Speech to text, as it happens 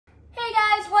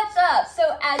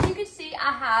as you can see,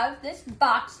 I have this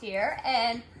box here,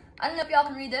 and I don't know if y'all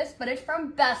can read this, but it's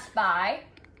from Best Buy.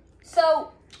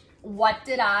 So, what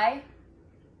did I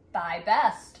buy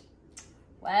best?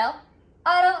 Well,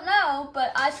 I don't know,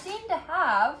 but I seem to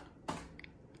have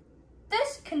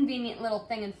this convenient little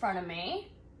thing in front of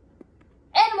me.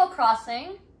 Animal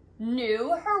Crossing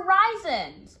New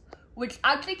Horizons, which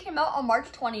actually came out on March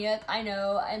 20th. I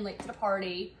know, I'm late to the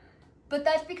party, but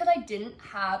that's because I didn't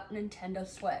have a Nintendo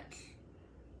Switch.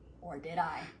 Or did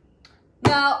I?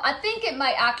 No, I think it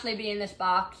might actually be in this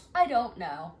box. I don't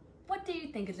know. What do you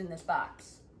think is in this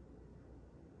box?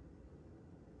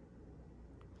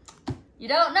 You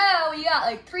don't know? You got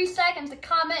like 3 seconds to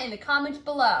comment in the comments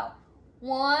below.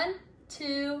 1,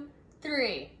 2,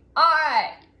 3. All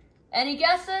right. Any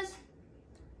guesses?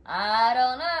 I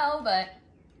don't know, but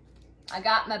I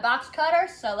got my box cutter,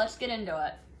 so let's get into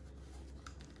it.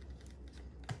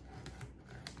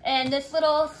 And this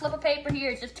little slip of paper here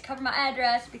is just to cover my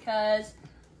address because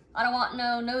I don't want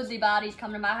no nosy bodies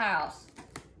coming to my house.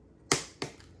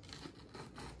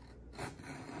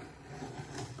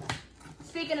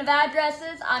 Speaking of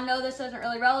addresses, I know this isn't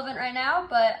really relevant right now,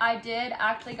 but I did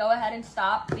actually go ahead and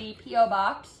stop the P.O.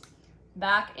 box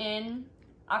back in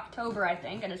October, I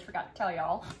think. I just forgot to tell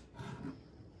y'all.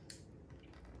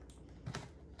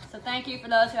 So thank you for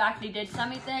those who actually did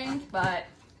send me things, but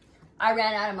I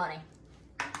ran out of money.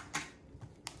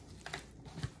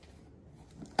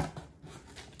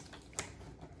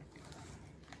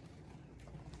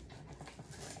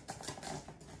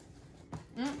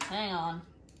 Hang on.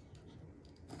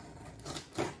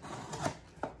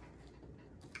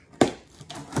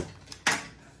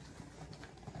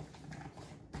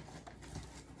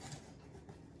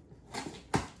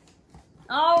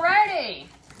 Alrighty.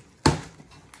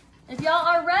 If y'all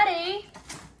are ready,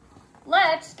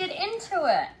 let's get into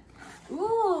it.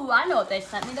 Ooh, I know what they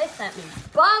sent me. They sent me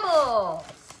bubbles.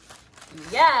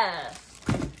 Yes.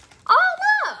 Oh,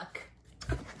 look.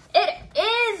 It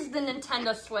is the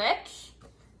Nintendo Switch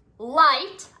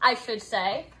Lite, I should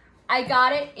say. I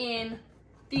got it in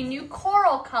the new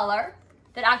coral color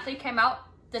that actually came out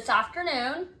this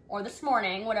afternoon or this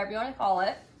morning, whatever you want to call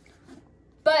it.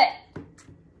 But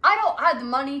I don't have the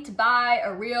money to buy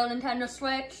a real Nintendo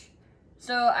Switch,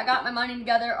 so I got my money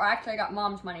together, or actually I got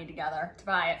Mom's money together to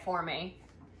buy it for me.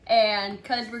 And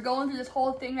because we're going through this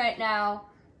whole thing right now,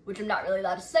 which I'm not really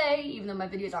allowed to say, even though my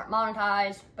videos aren't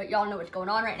monetized, but y'all know what's going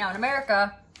on right now in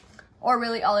America, or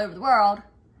really all over the world,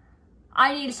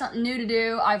 I needed something new to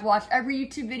do. I've watched every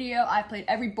YouTube video, I've played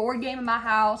every board game in my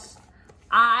house.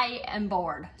 I am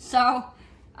bored. So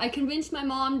I convinced my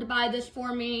mom to buy this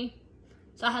for me.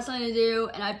 So I have something to do,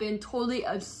 and I've been totally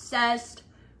obsessed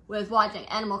with watching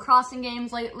Animal Crossing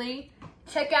games lately.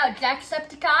 Check out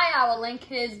Jacksepticeye. I will link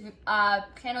his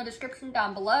channel description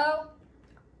down below.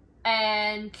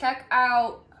 And check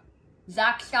out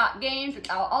Zach Scott Games, which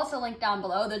I'll also link down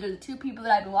below. Those are the 2 people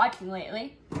that I've been watching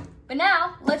lately. But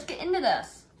now, let's get into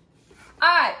this.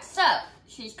 Alright, so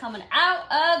she's coming out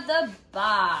of the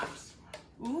box.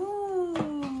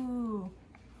 Ooh.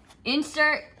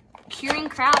 Insert cheering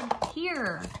crowd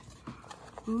here.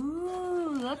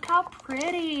 Ooh, look how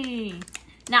pretty.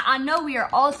 Now, I know we are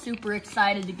all super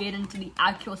excited to get into the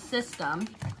actual system.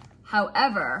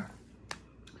 However,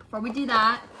 before we do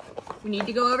that, we need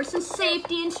to go over some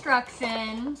safety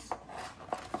instructions.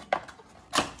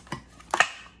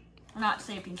 Not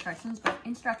safety instructions, but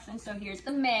instructions. So here's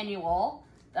the manual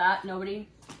that nobody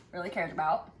really cares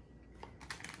about.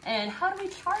 And how do we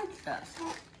charge this?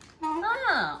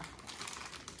 Oh,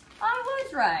 I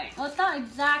was right. Well, it's not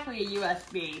exactly a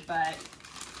USB, but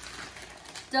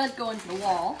it does go into the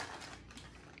wall.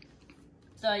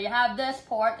 So you have this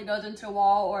port that goes into a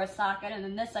wall or a socket, and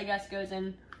then this, I guess, goes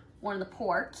in one of the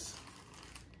ports.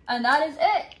 And that is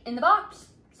it in the box.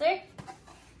 See?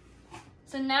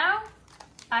 So now,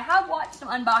 I have watched some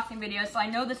unboxing videos, so I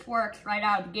know this works right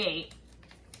out of the gate.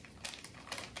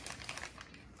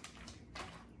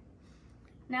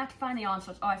 Now I have to find the on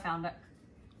switch. Oh, I found it.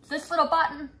 It's this little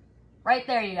button right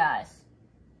there, you guys.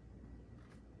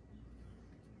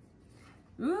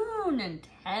 Ooh,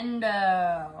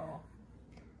 Nintendo.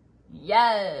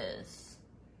 Yes.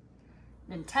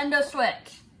 Nintendo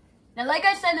Switch. Now, like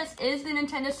I said, this is the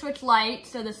Nintendo Switch Lite,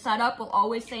 so the setup will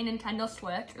always say Nintendo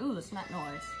Switch. Ooh, listen to that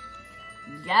noise.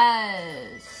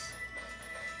 Yes.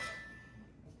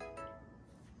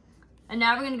 And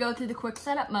now we're going to go through the quick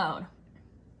setup mode.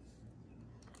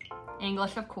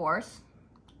 English, of course.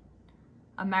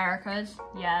 Americas,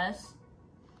 yes.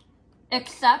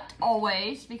 Accept,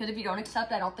 always, because if you don't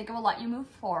accept, I don't think it will let you move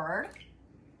forward.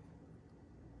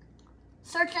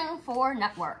 Searching for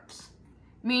networks,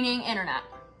 meaning internet.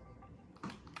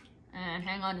 And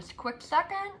hang on just a quick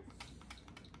second.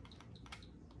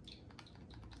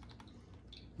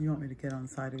 You want me to get on the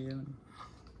side of you?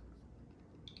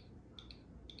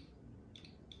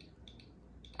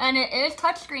 And it is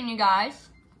touchscreen, you guys.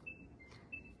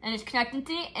 And it's connecting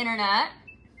to the internet.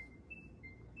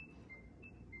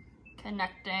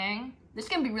 Connecting. This is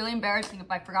gonna be really embarrassing if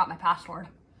I forgot my password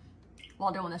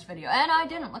while doing this video. And I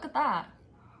didn't, look at that.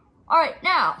 All right,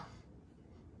 now,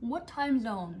 what time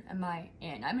zone am I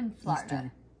in? I'm in Florida.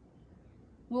 Eastern.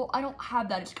 Well, I don't have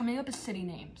that. It's coming up as city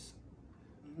names.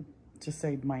 Just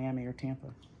say Miami or Tampa.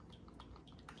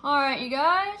 All right, you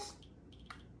guys.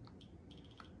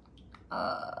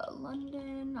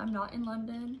 London. I'm not in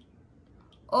London.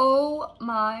 Oh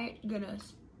my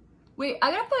goodness. Wait,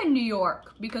 I gotta put in New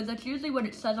York because that's usually what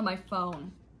it says on my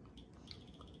phone.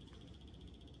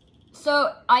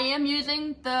 So I am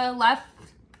using the left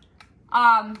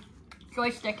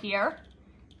joystick here,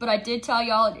 but I did tell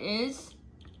y'all it is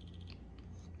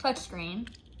touchscreen.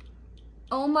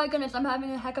 Oh my goodness, I'm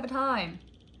having a heck of a time.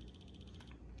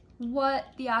 What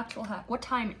the actual heck? What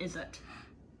time is it?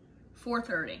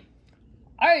 4:30.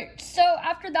 All right, so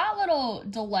after that little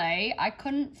delay, I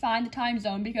couldn't find the time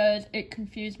zone because it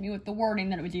confused me with the wording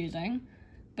that it was using.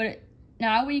 But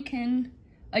now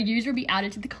a user be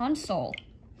added to the console.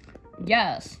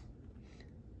 Yes.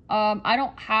 I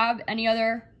don't have any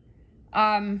other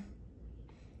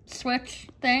Switch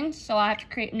things, so I have to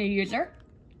create a new user.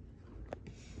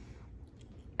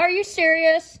 Are you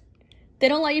serious? They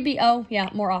don't let you be, oh yeah,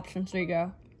 more options, there you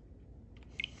go.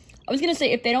 I was gonna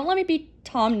say, if they don't let me be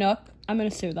Tom Nook, I'm gonna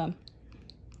sue them.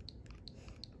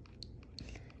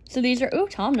 So these are, ooh,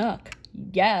 Tom Nook,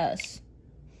 yes.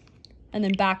 And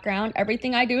then background,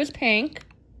 everything I do is pink.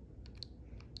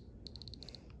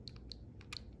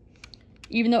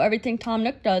 Even though everything Tom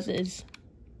Nook does is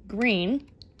green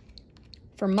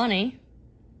for money.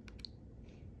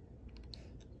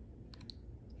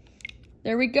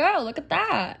 There we go, look at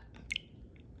that.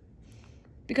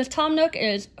 Because Tom Nook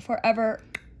is forever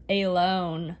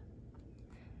alone.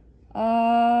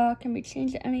 Can we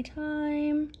change it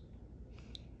anytime?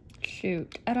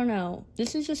 Shoot, I don't know.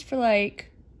 This is just for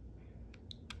like,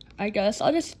 I guess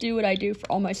I'll just do what I do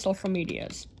for all my social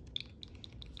medias.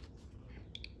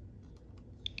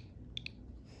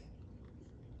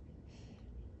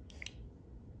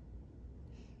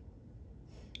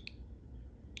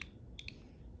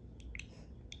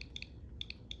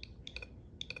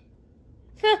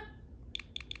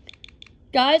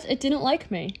 Guys, it didn't like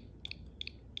me.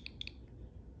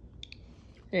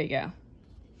 There you go.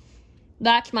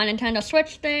 That's my Nintendo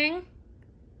Switch thing.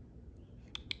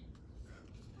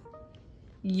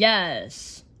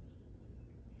 Yes.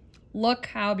 Look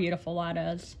how beautiful that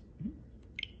is.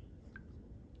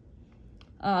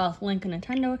 Link a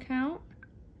Nintendo account.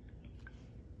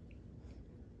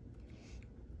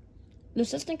 The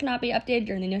system cannot be updated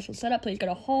during the initial setup. Please go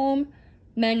to Home,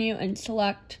 Menu, and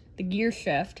select the gear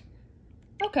shift.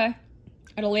 Okay.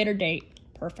 At a later date.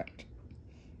 Perfect.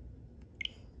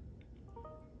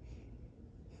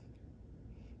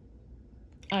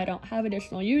 I don't have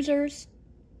additional users.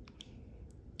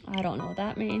 I don't know what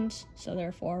that means, so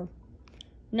therefore,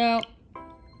 no.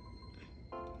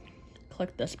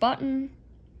 Click this button.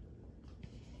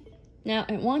 Now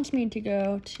it wants me to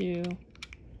go to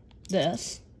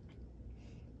this.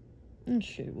 And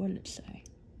shoot, what did it say?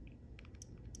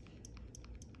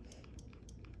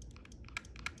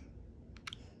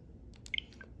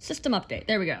 System update,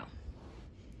 there we go.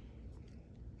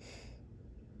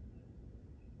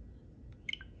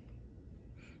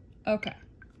 Okay.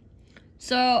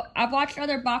 So, I've watched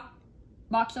other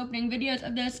box opening videos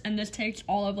of this, and this takes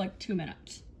all of like 2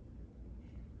 minutes.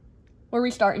 We'll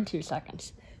restart in 2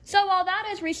 seconds. So, while that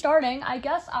is restarting, I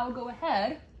guess I'll go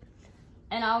ahead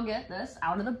and I'll get this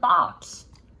out of the box.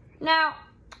 Now,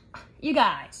 you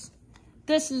guys,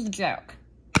 this is a joke.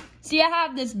 See, I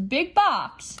have this big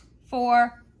box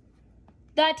for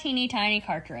that teeny tiny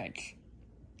cartridge.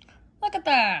 Look at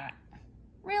that.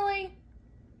 Really?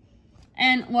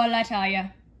 And what did I tell you?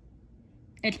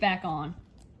 It's back on.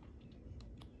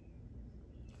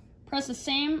 Press the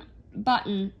same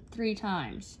button 3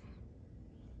 times.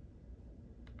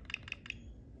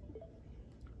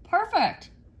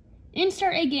 Perfect.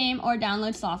 Insert a game or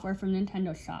download software from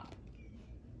Nintendo Shop.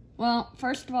 Well,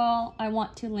 first of all, I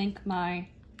want to link my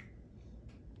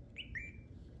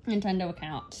Nintendo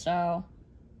account, so...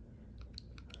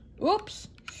 Oops,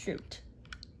 shoot.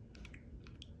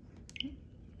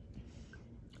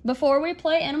 Before we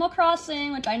play Animal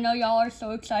Crossing, which I know y'all are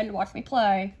so excited to watch me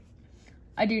play,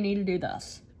 I do need to do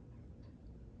this.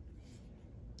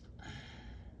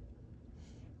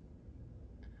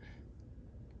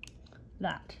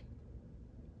 that.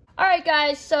 Alright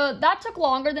guys, so that took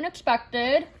longer than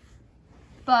expected,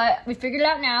 but we figured it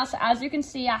out now. So as you can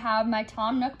see, I have my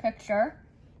Tom Nook picture,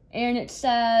 and it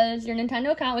says, your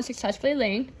Nintendo account was successfully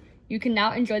linked. You can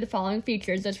now enjoy the following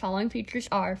features. Those following features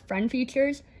are friend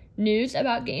features, news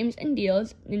about games and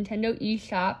deals, Nintendo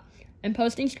eShop, and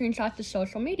posting screenshots to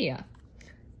social media.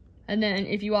 And then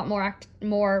if you want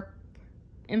more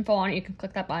info on it, you can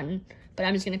click that button, but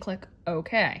I'm just going to click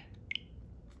OK.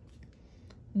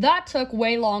 That took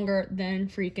way longer than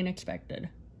freaking expected.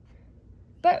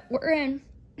 But we're in.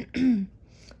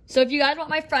 So if you guys want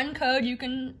my friend code, you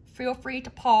can feel free to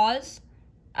pause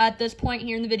at this point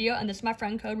here in the video, and this is my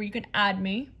friend code where you can add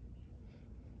me.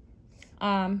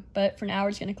 But for now,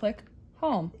 we're just going to click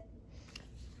home.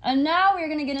 And now we're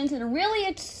going to get into the really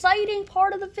exciting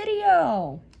part of the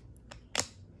video.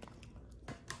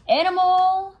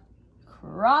 Animal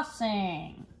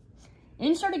Crossing.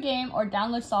 Insert a game or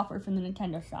download software from the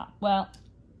Nintendo shop. Well,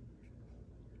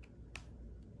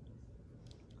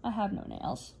 I have no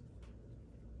nails.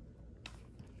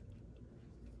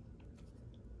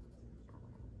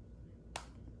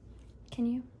 Can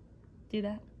you do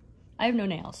that? I have no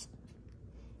nails.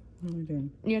 What are we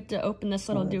doing? You have to open this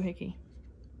little doohickey.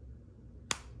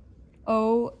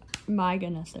 Oh my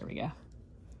goodness, there we go.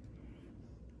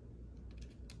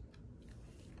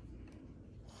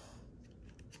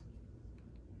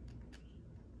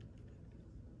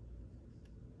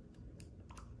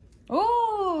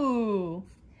 Ooh!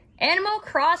 Animal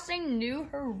Crossing New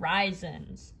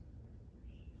Horizons.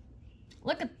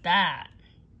 Look at that.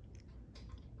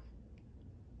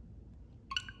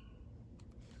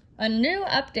 A new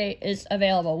update is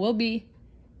available. It'll be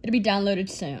downloaded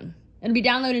soon. It'll be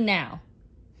downloaded now.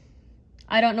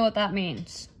 I don't know what that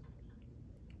means.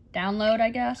 Download,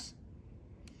 I guess.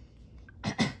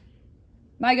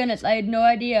 My goodness, I had no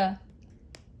idea.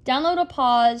 Download will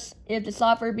pause if the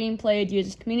software being played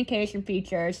uses communication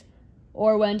features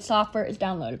or when software is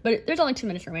downloaded. But there's only 2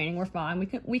 minutes remaining. We're fine.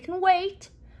 We can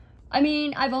wait. I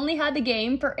mean, I've only had the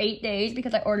game for 8 days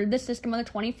because I ordered the system on the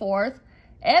 24th.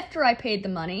 After I paid the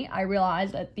money, I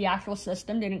realized that the actual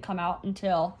system didn't come out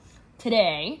until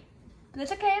today. But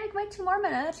it's okay. We can wait 2 more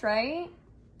minutes, right?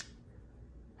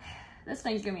 This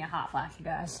thing's giving me a hot flash, you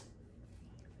guys.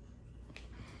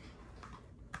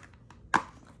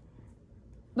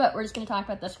 But we're just going to talk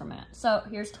about this for a minute. So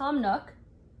here's Tom Nook,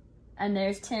 and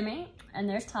there's Timmy, and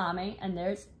there's Tommy, and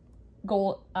there's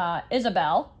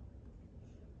Isabelle.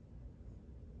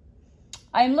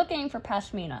 I'm looking for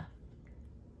Pashmina.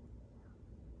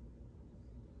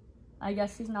 I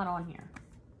guess she's not on here.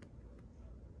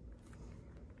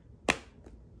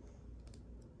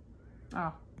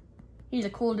 Oh, he's a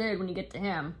cool dude when you get to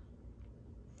him.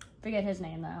 Forget his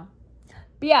name though.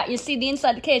 But yeah, you see the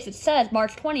inside the case, it says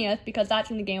March 20th because that's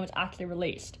when the game was actually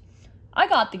released. I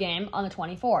got the game on the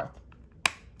 24th.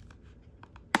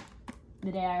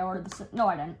 The day I ordered the... No,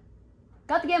 I didn't.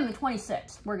 Got the game on the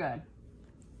 26th. We're good.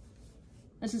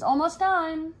 This is almost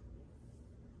done.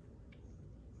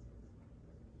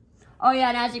 Oh yeah,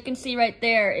 and as you can see right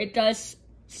there, it does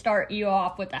start you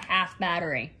off with a half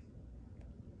battery.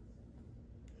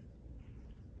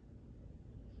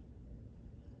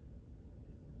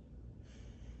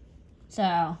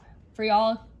 So, for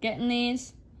y'all getting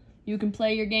these, you can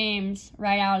play your games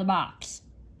right out of the box.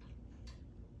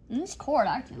 And this cord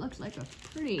actually looks like a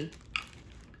pretty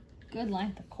good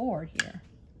length of cord here.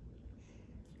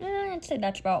 I'd say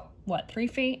that's about, what, 3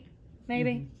 feet,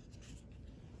 maybe? Mm-hmm.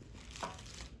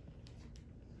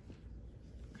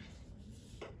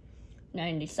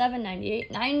 97,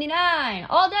 98, 99,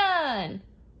 all done!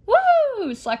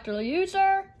 Woohoo! Select a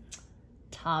user,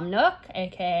 Tom Nook,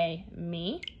 aka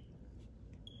me.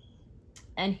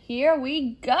 And here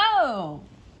we go!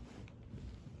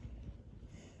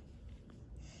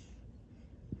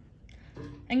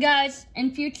 And guys,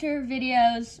 in future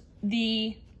videos,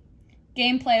 the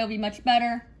gameplay will be much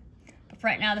better. But for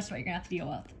right now, this is what you're gonna have to deal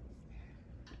with.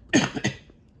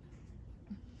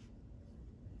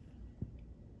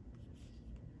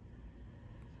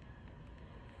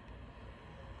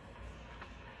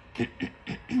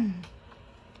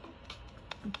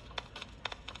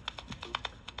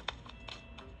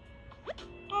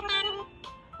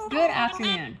 Good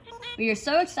afternoon. We are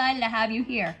so excited to have you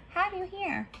here.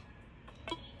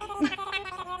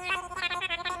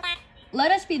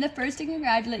 Let us be the first to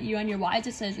congratulate you on your wise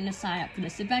decision to sign up for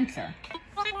this adventure.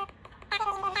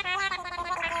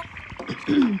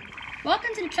 Welcome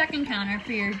to the check-in counter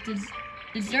for your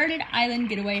deserted island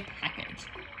getaway package.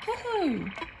 Woohoo!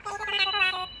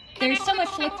 There's so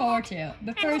much to look forward to,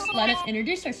 but first let us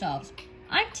introduce ourselves.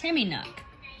 I'm Timmy Nook.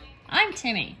 I'm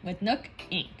Timmy with Nook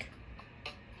Inc.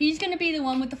 He's gonna be the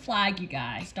one with the flag, you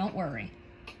guys. Don't worry.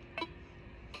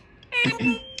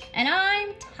 And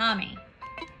I'm Tommy,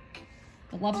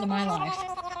 the love of my life.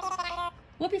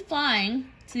 We'll be flying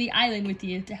to the island with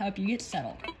you to help you get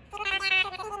settled.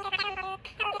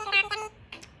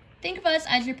 Think of us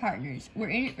as your partners. We're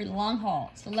in it for the long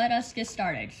haul, so let us get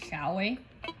started, shall we?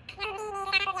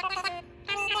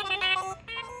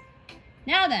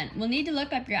 Now then, we'll need to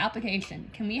look up your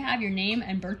application. Can we have your name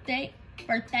and birthday?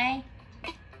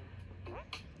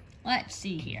 Let's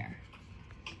see here.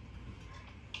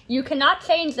 You cannot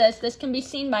change this. This can be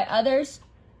seen by others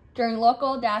during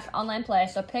local-online play,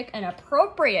 so pick an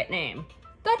appropriate name.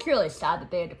 That's really sad that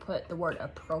they had to put the word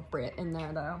appropriate in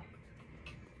there, though.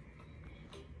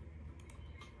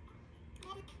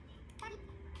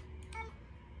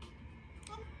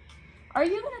 Are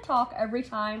you going to talk every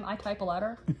time I type a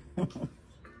letter?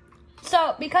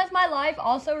 So, because my life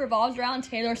also revolves around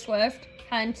Taylor Swift,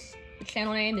 hence the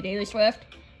channel name, The Daily Swift,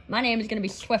 my name is going to be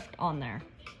Swift on there.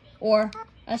 Or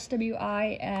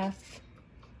S-W-I-F-T-I-E.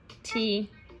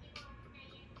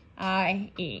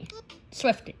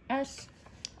 Swifty. S.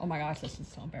 Oh my gosh, this is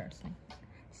so embarrassing.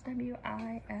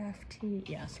 S-W-I-F-T.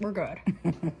 Yes, we're good.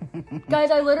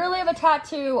 Guys, I literally have a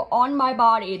tattoo on my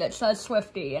body that says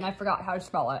Swifty, and I forgot how to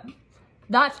spell it.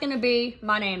 That's going to be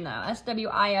my name, though.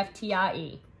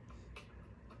 S-W-I-F-T-I-E.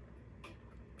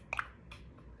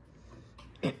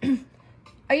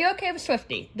 Are you okay with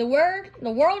Swifty? The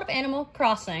world of Animal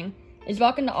Crossing is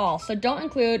welcome to all, so don't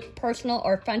include personal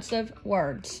or offensive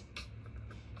words.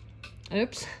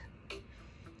 Oops.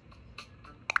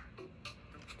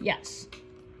 Yes.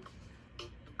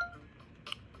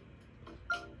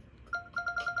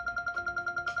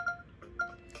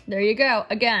 There you go.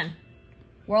 Again,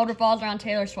 world revolves around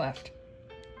Taylor Swift.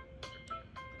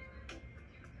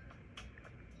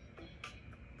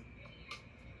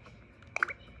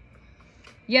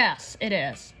 Yes, it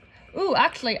is. Ooh,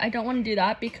 actually, I don't want to do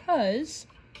that because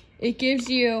it gives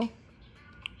you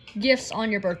gifts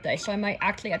on your birthday, so I might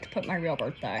actually have to put my real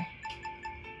birthday.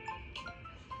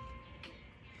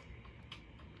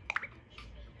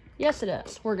 Yes, it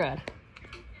is. We're good.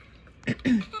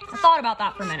 I thought about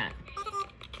that for a minute.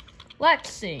 Let's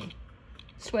see.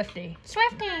 Swifty.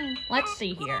 Swifty! Let's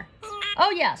see here.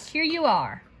 Oh, yes, here you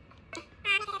are.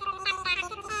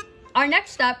 Our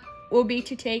next step will be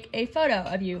to take a photo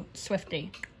of you,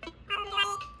 Swifty.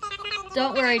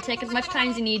 Don't worry, take as much time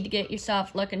as you need to get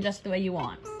yourself looking just the way you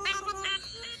want.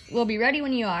 We'll be ready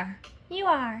when you are. You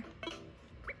are.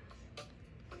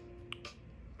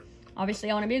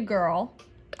 Obviously, I want to be a girl.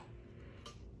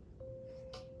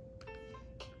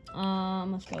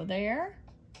 Let's go there.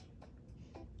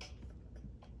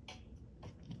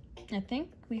 I think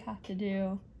we have to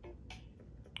do...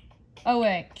 Oh,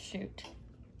 wait, shoot.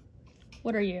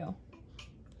 What are you?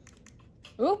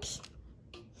 Oops.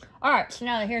 All right, so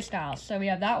now the hairstyles. So we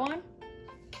have that one,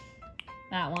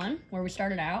 where we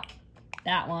started out,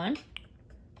 that one,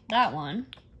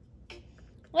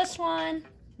 this one,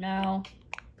 no,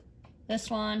 this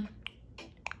one,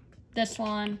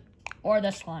 or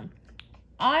this one.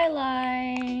 I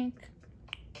like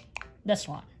this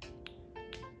one.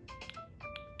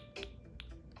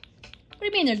 What do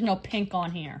you mean there's no pink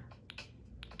on here?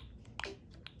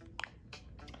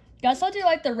 Guess I'll do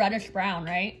like the reddish brown,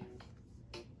 right?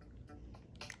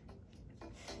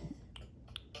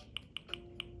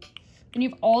 And you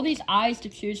have all these eyes to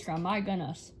choose from. My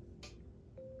goodness.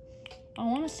 I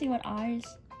want to see what eyes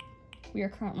we are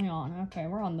currently on. Okay,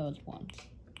 we're on those ones.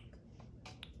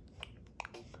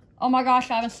 Oh my gosh,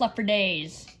 I haven't slept for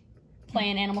days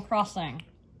playing Animal Crossing.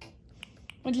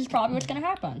 Which is probably what's going to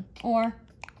happen. Or,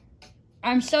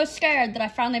 I'm so scared that I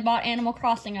finally bought Animal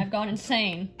Crossing, I've gone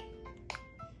insane.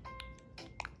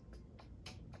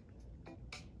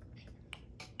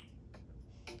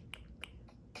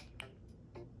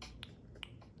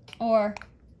 Or,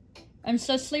 I'm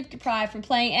so sleep deprived from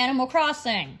playing Animal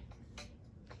Crossing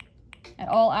at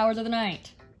all hours of the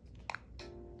night.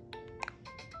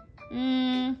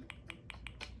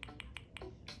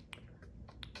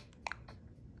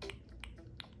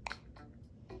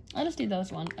 I'll just do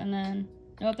those ones, and then,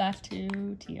 nope, that's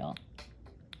too teal.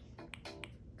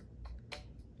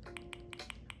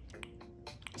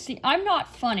 See, I'm not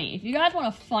funny. If you guys want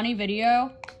a funny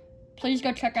video, please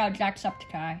go check out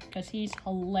Jacksepticeye, because he's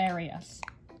hilarious.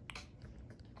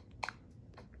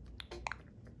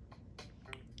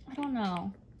 I don't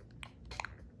know.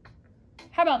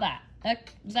 How about that?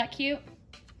 Is that cute?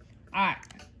 Alright.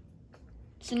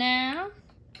 So now,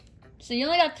 you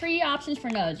only got 3 options for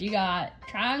nose. You got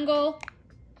triangle,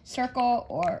 circle,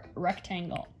 or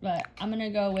rectangle. But I'm going to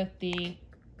go with the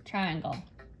triangle.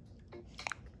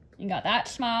 You got that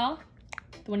smile,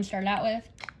 the one you started out with,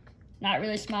 not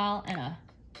really smile, and a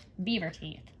beaver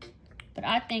teeth. But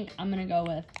I think I'm gonna go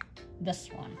with this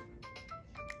one.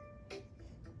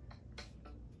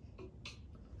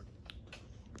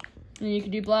 And you can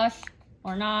do blush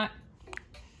or not,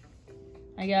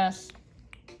 I guess.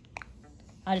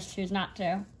 I just choose not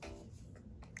to.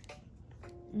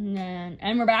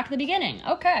 And we're back at the beginning.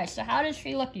 Okay, so how does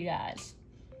she look, you guys?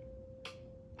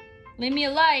 Leave me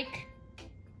a like.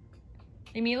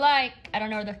 Leave me a like. I don't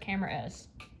know where the camera is.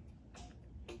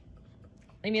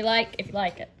 Leave me a like if you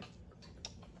like it.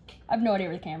 I have no idea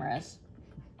where the camera is.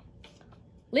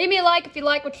 Leave me a like if you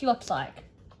like what she looks like.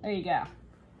 There you go.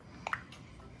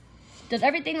 Does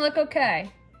everything look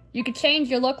okay? You can change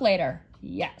your look later.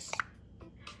 Yes.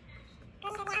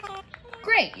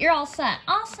 Great, you're all set.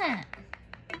 All set.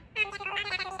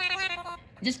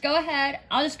 Just go ahead.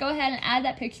 I'll just go ahead and add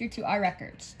that picture to our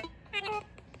records.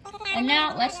 And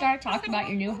now let's start talking about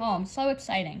your new home. So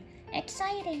exciting.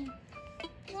 Exciting.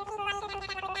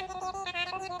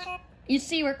 You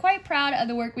see, we're quite proud of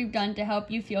the work we've done to help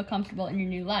you feel comfortable in your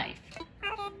new life.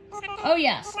 Oh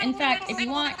yes, in fact, if you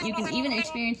want, you can even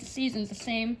experience the seasons the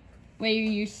same way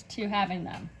you're used to having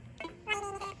them.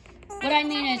 What I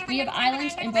mean is, we have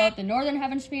islands in both the Northern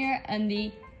Hemisphere and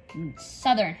the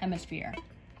Southern Hemisphere.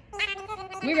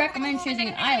 We recommend choosing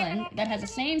an island that has the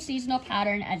same seasonal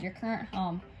pattern as your current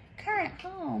home. Current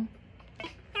home?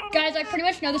 Guys, I pretty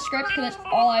much know the script because that's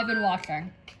all I've been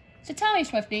watching. So tell me,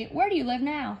 Swifty, where do you live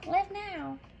now? Live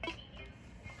now.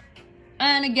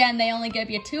 And again, they only give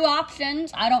you 2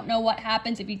 options. I don't know what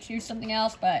happens if you choose something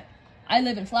else, but I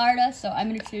live in Florida, so I'm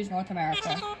going to choose North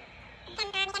America.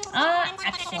 Ah,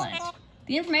 excellent.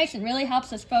 The information really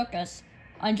helps us focus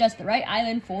on just the right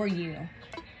island for you.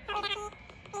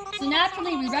 So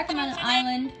naturally, we recommend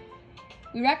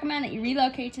that you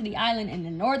relocate to the island in the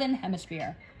Northern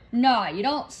Hemisphere. No, you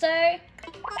don't say?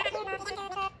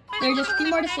 There are just a few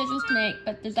more decisions to make,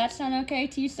 but does that sound okay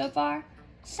to you so far?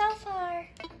 So far.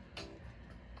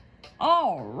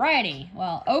 Alrighty.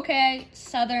 Well, okay,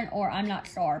 Southern, or I'm not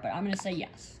sure, but I'm going to say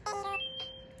yes.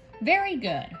 Very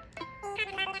good.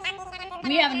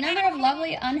 We have a number of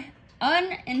lovely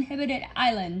uninhibited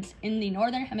islands in the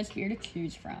Northern Hemisphere to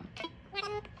choose from.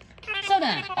 So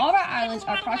then, all of our islands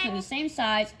are approximately the same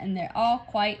size, and they're all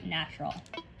quite natural.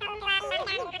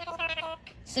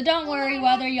 So don't worry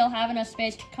whether you'll have enough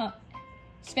space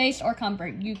or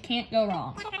comfort. You can't go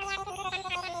wrong.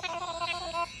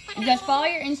 Just follow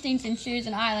your instincts and choose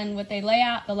an island with a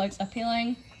layout that looks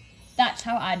appealing. That's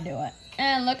how I do it.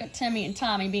 And look at Timmy and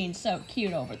Tommy being so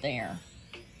cute over there.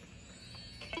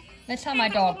 That's how my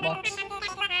dog looks.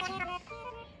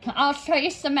 I'll show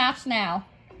you some maps now,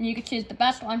 and you can choose the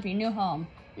best one for your new home.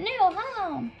 New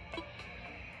home!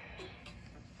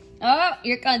 Oh,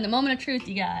 here comes the moment of truth,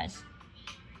 you guys.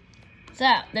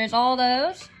 So, there's all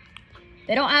those.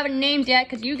 They don't have any names yet,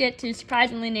 because you get to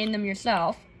surprisingly name them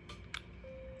yourself.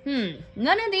 None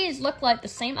of these look like the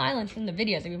same islands from the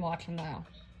videos I've been watching now.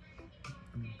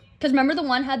 Because remember the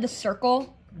one had the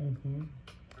circle? Mm-hmm.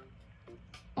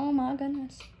 Oh my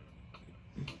goodness.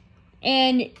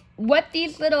 And what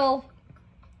these little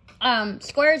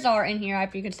squares are in here,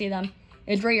 if you can see them,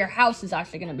 is where your house is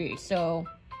actually going to be. So,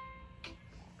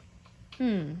 I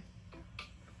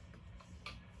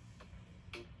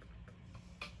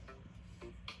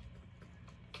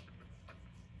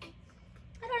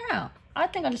don't know. I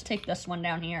think I'll just take this one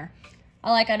down here.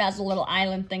 I like it as a little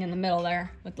island thing in the middle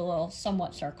there with the little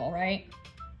somewhat circle, right?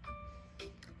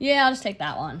 Yeah, I'll just take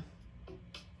that one.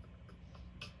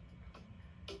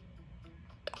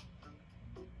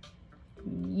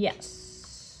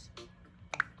 Yes.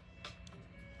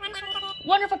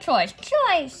 Wonderful choice.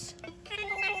 Choice!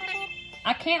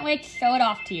 I can't wait to show it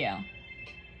off to you.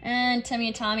 And Timmy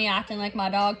and Tommy acting like my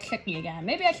dog Chicky again.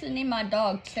 Maybe I should name my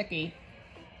dog Chicky.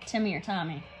 Timmy or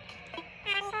Tommy.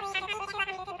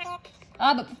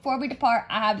 But before we depart,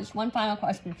 I have just one final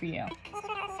question for you.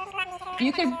 If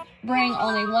you could bring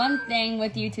only one thing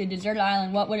with you to a deserted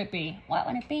island, what would it be? What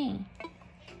would it be?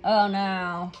 Oh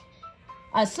no.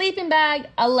 A sleeping bag,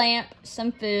 a lamp,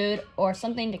 some food, or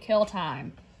something to kill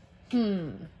time.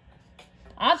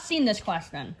 I've seen this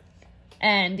question.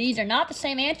 And these are not the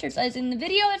same answers as in the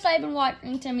videos I've been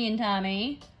watching Timmy and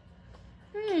Tommy.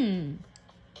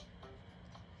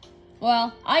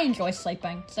 Well, I enjoy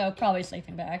sleeping, so probably a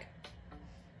sleeping bag.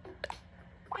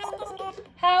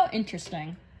 How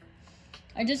interesting.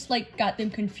 I just, got them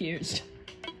confused.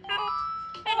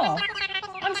 Oh,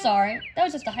 I'm sorry. That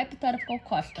was just a hypothetical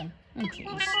question. Oh,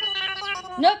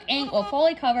 jeez. Nook Inc. will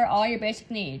fully cover all your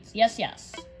basic needs. Yes,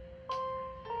 yes.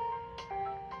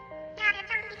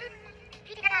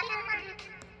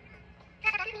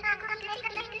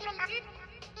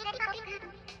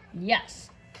 Yes.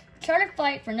 Chartered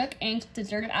flight for Nook Inc.'s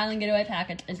deserted island getaway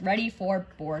package is ready for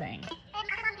boarding.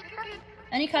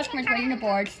 Any customers waiting to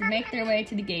board should make their way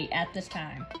to the gate at this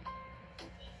time.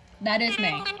 That is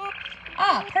me.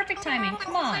 Ah, perfect timing.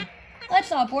 Come on.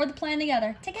 Let's all board the plane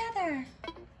together. Together.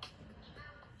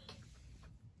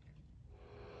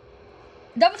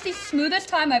 That was the smoothest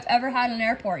time I've ever had in an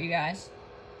airport, you guys.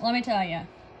 Let me tell you.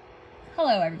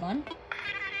 Hello, everyone.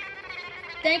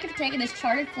 Thank you for taking this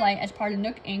chartered flight as part of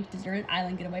Nook Inc.'s deserted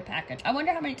island getaway package. I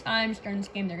wonder how many times during this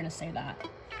game they're going to say that.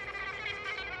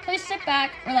 Please sit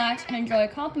back, relax, and enjoy a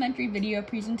complimentary video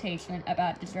presentation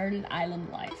about deserted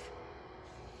island life.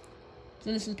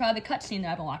 So this is probably the cutscene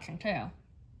that I've been watching, too.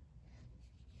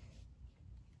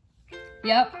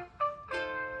 Yep.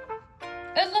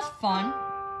 Isn't this fun?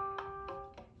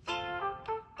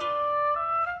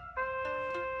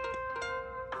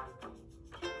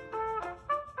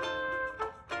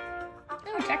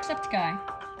 Oh, Jacksepticeye.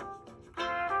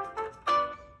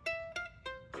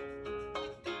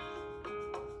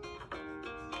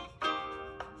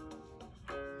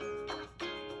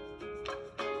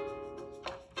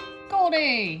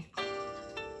 Goldie!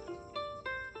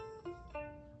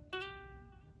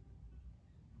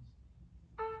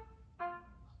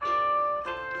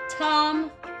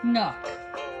 Tom Nook.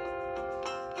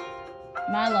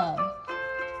 My love.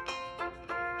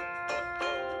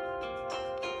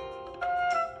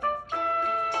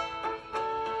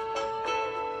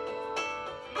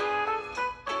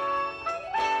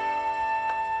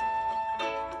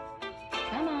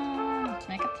 Come on, let's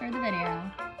make it through the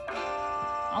video.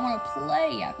 I want to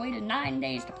play. I've waited 9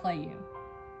 days to play you.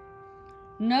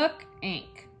 Nook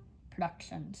Inc.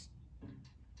 Productions.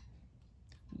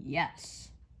 Yes.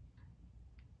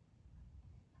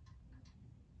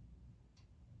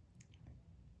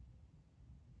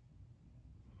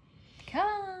 Come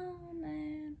on,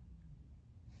 man.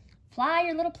 Fly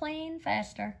your little plane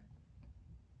faster.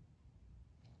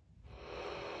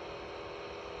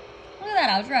 Look at that,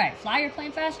 I was right. Fly your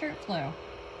plane faster, it flew.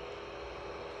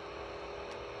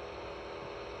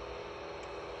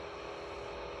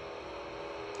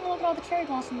 Oh, look at all the cherry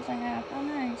blossoms I have. Oh,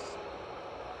 nice.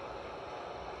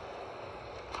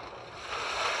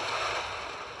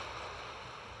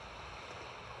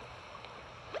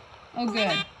 Oh,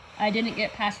 good. I didn't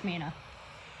get Pashmina.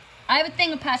 I have a thing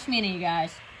with Pashmina, you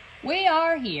guys. We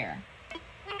are here.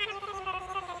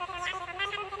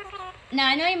 Now,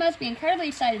 I know you must be incredibly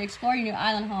excited to explore your new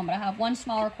island home, but I have one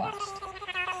small request.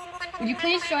 Would you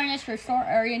please join us for a short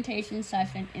orientation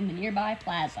session in the nearby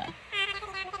plaza?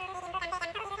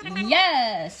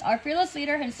 Yes! Our fearless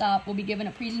leader himself will be given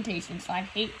a presentation, so I'd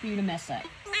hate for you to miss it.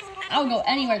 I will go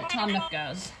anywhere that Tom Nook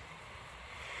goes.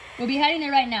 We'll be heading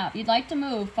there right now. If you'd like to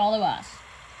move, follow us.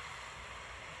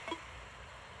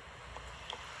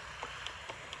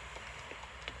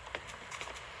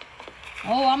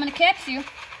 Oh, I'm gonna catch you.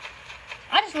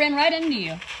 I just ran right into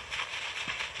you.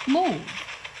 Move.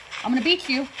 I'm gonna beat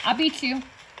you. I beat you.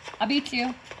 I beat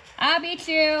you. I beat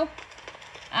you.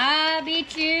 I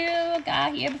beat you.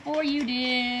 Got here before you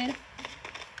did.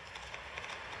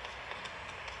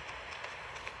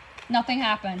 Nothing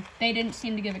happened. They didn't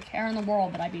seem to give a care in the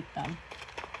world that I beat them.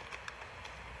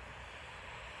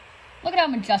 Look at how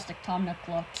majestic Tom Nook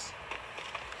looks.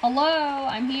 Hello,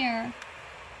 I'm here.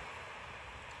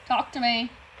 Talk to me.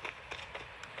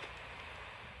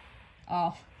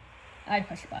 Oh, I'd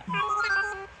push a button.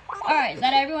 Alright, is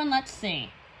that everyone? Let's see.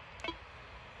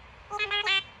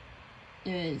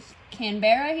 Is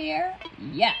Canberra here?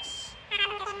 Yes.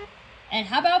 And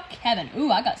how about Kevin?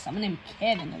 Ooh, I got someone named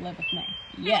Kevin to live with me.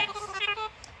 Yes.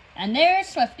 And there's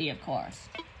Swifty, of course.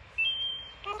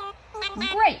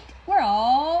 Great. We're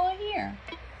all here.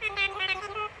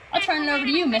 I'll turn it over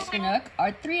to you, Mr. Nook.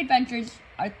 Our three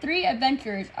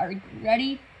adventurers are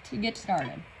ready to get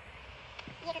started.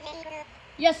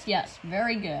 Yes, yes.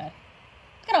 Very good.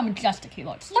 Look at how majestic he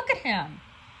looks. Look at him.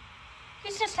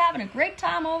 He's just having a great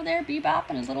time over there,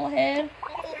 bebopping his little head.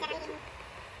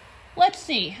 Let's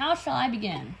see, how shall I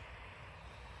begin?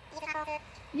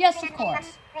 Yes, of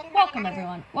course. Welcome,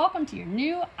 everyone. Welcome to your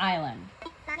new island.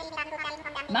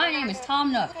 My name is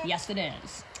Tom Nook. Yes, it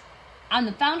is. I'm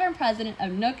the founder and president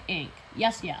of Nook Inc.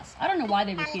 Yes, yes. I don't know why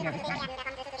they repeat everything.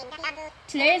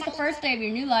 Today is the first day of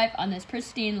your new life on this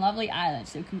pristine, lovely island,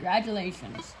 so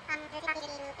congratulations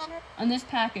on this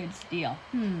package deal.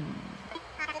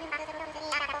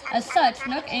 As such,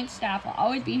 Nook Inc. staff will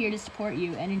always be here to support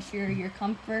you and ensure your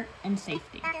comfort and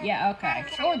safety. Yeah, okay,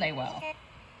 sure they will.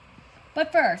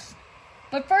 But first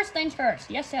things first.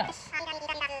 Yes, yes.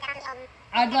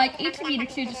 I'd like each of you to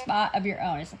choose a spot of your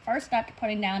own. It's the first step to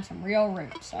putting down some real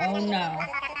roots. Oh no.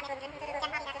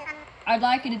 I'd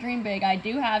like you to dream big. I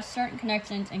do have certain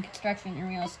connections in construction and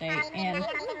real estate, and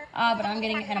but I'm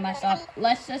getting ahead of myself.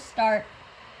 Let's just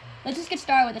get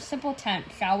started with a simple tent,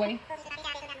 shall we?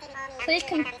 Please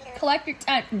collect your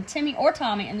tent from Timmy or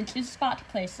Tommy and then choose a spot to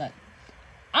place it.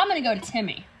 I'm gonna go to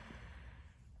Timmy.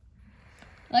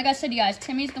 Like I said, you guys,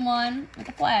 Timmy's the one with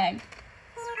the flag.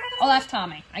 Oh, that's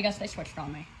Tommy. I guess they switched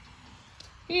on me.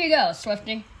 Here you go,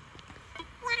 Swifty.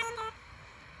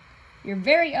 Your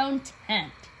very own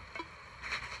tent.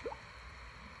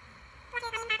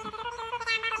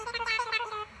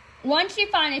 Once you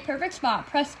find a perfect spot,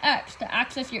 press X to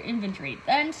access your inventory.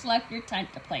 Then select your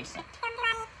tent to place it.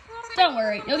 Don't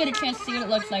worry, you'll get a chance to see what it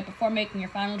looks like before making your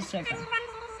final decision.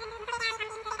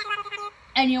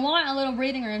 And you want a little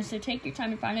breathing room, so take your time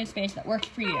to find a space that works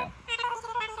for you.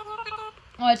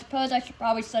 Oh, I suppose I should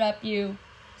probably set you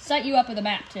up with a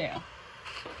map too.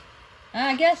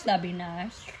 I guess that'd be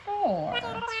nice. Sure.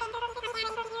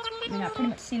 I mean, I've pretty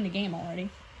much seen the game already.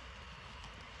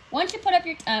 Once you put up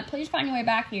your tent, please find your way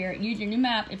back here. Use your new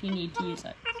map if you need to use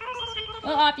it.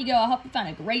 Well, off you go. I hope you find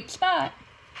a great spot.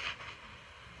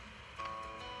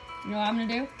 You know what I'm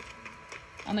gonna do?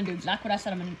 I'm gonna do exactly what I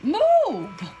said I'm gonna do.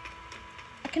 Move!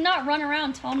 I cannot run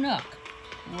around Tom Nook.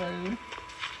 Rude.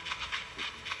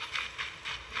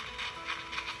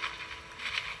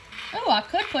 Oh, I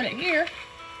could put it here.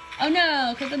 Oh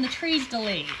no, because then the trees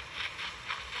delete.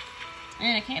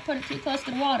 And I can't put it too close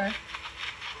to the water.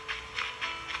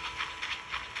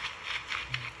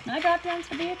 Can I drop down to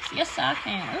the beach? Yes, I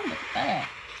can. Oh, look at that.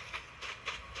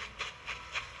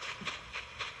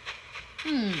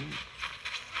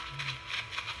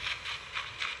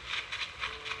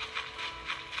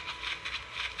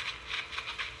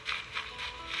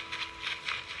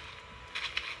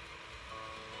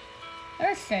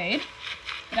 There's shade,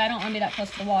 but I don't want to be that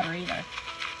close to the water either.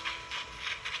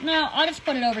 No, I'll just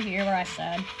put it over here where I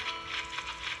said.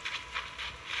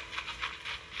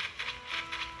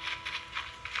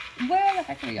 Where the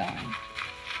heck are we going?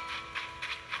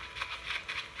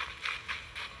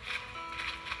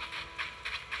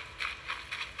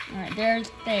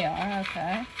 Alright, they are,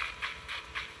 okay.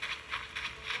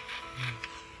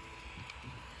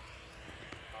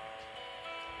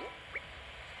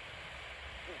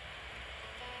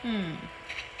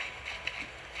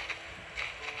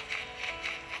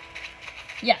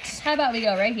 Yes, how about we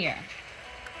go right here?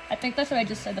 I think that's what I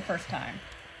just said the first time.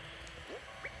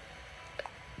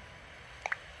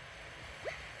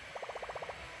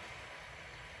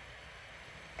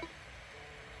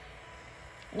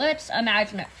 Let's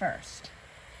imagine it first.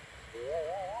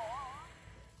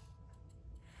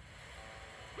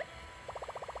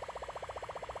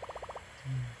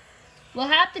 We'll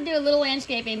have to do a little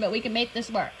landscaping, but we can make this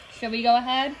work. Should we go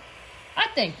ahead? I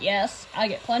think yes. I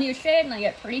get plenty of shade and I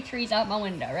get pretty trees out my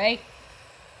window, right?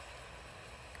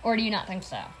 Or do you not think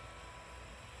so?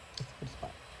 It's a good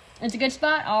spot. It's a good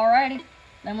spot? Alrighty.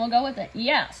 Then we'll go with it.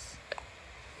 Yes.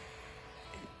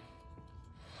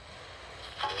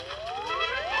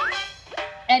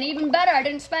 And even better, I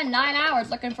didn't spend 9 hours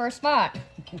looking for a spot.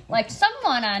 Like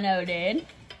someone I know did.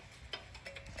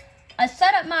 I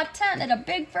set up my tent at a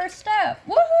big first step.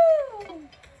 Woohoo!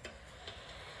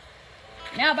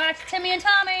 Now back to Timmy and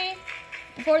Tommy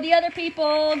before the other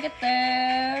people get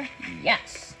there.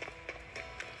 Yes.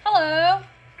 Hello.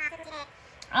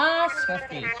 Ah,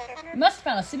 Swifty. You must have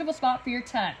found a suitable spot for your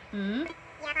tent. You're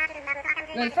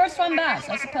the first one back,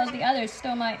 so I suppose the others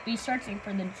still might be searching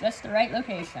for just the right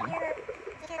location.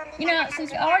 You know,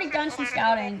 since you've already done some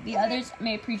scouting, the others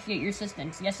may appreciate your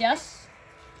assistance. Yes, yes?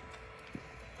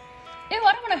 Ew,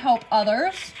 I don't want to help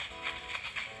others.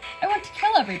 I want to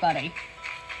kill everybody.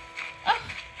 Ugh,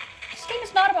 this game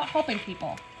is not about helping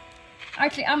people.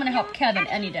 Actually, I'm gonna help Kevin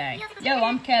any day. Yo,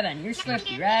 I'm Kevin. You're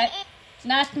Swifty, right? It's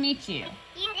nice to meet you.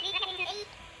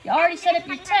 You already set up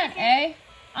your tent, eh?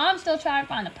 I'm still trying to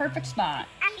find the perfect spot.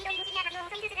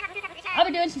 I'll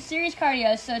be doing some serious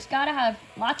cardio, so it's gotta have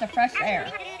lots of fresh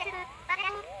air.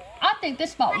 I think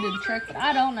this spot will do the trick, but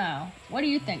I don't know. What do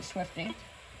you think, Swifty?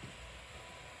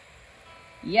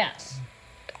 Yes.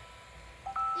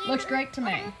 Looks great to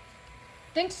me.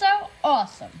 Think so?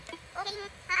 Awesome.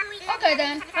 Okay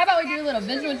then, how about we do a little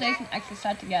visualization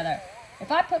exercise together?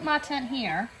 If I put my tent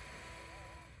here...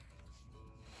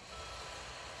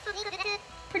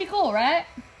 Pretty cool, right?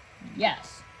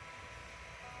 Yes.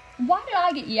 Why did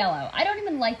I get yellow? I don't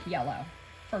even like yellow,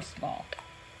 first of all.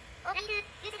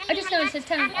 I just noticed his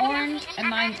tent is orange and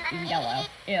mine's yellow.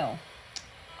 Ew.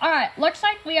 Alright, looks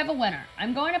like we have a winner.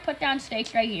 I'm going to put down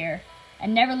stakes right here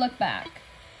and never look back.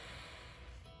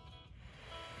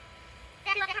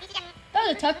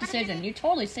 was a tough decision. You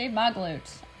totally saved my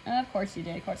glutes. Of course you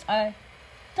did. Of course, I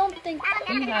don't think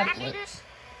you have glutes.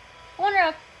 I wonder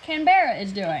how Canberra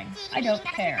is doing. I don't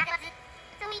care.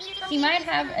 She might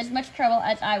have as much trouble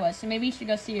as I was, so maybe you should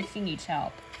go see if she needs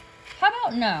help. How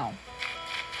about no?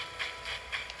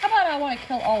 How about I want to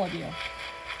kill all of you?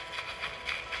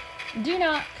 Do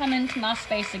not come into my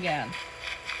space again.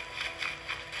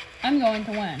 I'm going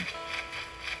to win.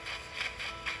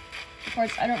 Of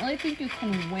course, I don't really think you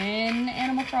can win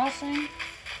Animal Crossing.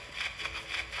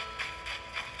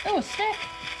 Oh, a stick.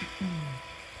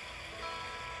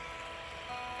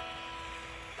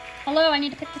 Hello, I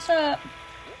need to pick this up.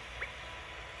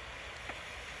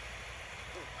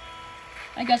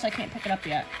 I guess I can't pick it up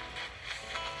yet.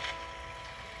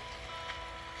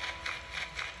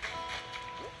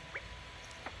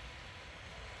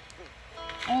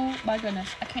 Oh my goodness,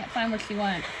 I can't find where she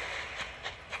went.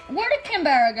 Where did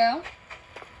Canberra go?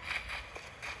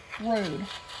 Rude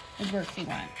is where she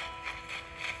went.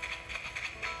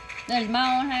 There's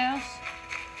my own house.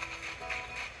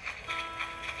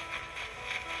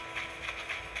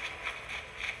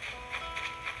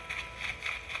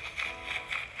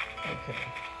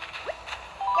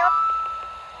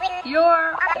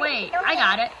 Wait, I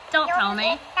got it. Don't tell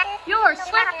me. You're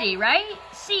Swifty, right?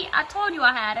 See, I told you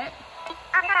I had it.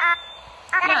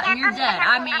 Yeah, and you're dead.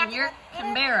 I mean, you're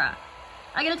Canberra.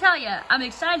 I gotta tell you, I'm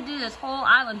excited to do this whole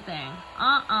island thing.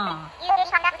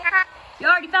 You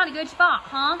already found a good spot,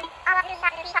 huh?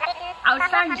 I was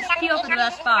trying to just feel for the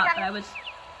best spot, but I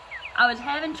was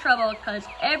having trouble because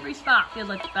every spot feels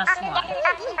like the best one.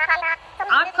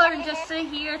 I couldn't just sit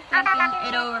here thinking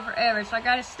it over forever, so I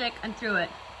got a stick and threw it.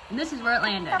 And this is where it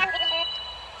landed.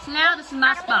 So now this is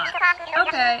my spot.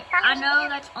 Okay, I know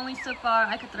that's only so far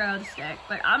I could throw the stick,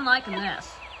 but I'm liking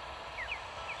this.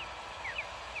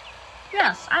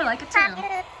 Yes, I like it too.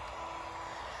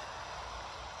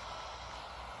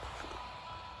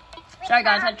 Sorry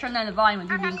guys, I had to turn down the volume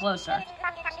with you being closer.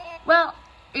 Well,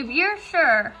 if you're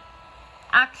sure,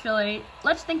 actually,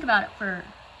 let's think about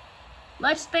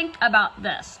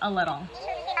this a little.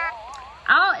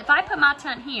 If I put my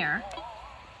tent here,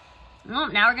 well,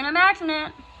 now we're gonna imagine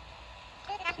it.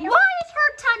 Why is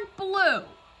her tent blue?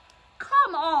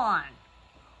 Come on.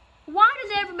 Why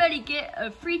does everybody get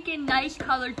a freaking nice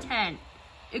colored tent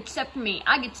except me?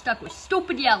 I get stuck with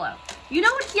stupid yellow. You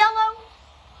know what's yellow?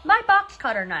 My box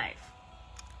cutter knife.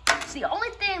 It's the only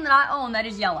thing that I own that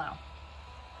is yellow.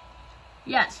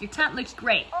 Yes, your tent looks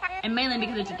great, and mainly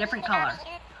because it's a different color.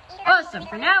 Awesome.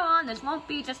 From now on, this won't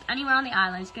be just anywhere on the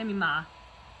island. It's gonna be my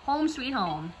home sweet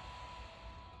home.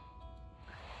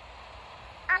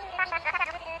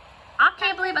 I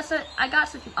can't believe I got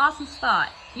such an awesome spot.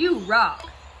 You rock.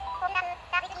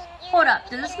 Hold up,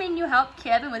 does this mean you helped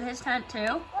Kevin with his tent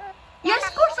too? Yes,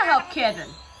 of course I helped Kevin.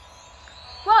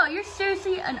 Wow, you're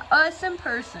seriously an awesome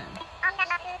person.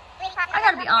 I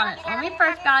gotta be honest, when we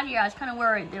first got here, I was kind of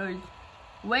worried there was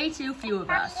way too few of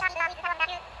us.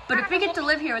 But if we get to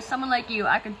live here with someone like you,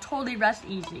 I can totally rest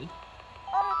easy.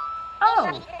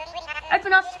 Oh,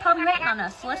 everyone else is probably waiting on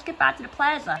us, so let's get back to the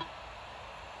plaza.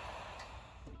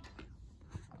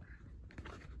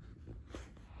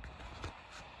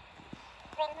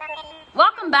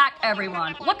 Welcome back,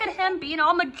 everyone. Look at him being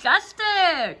all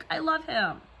majestic. I love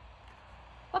him.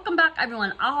 Welcome back,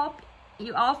 everyone. I hope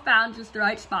you all found just the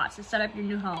right spots to set up your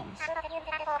new homes.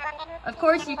 Of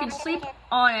course, you can sleep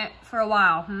on it for a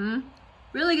while,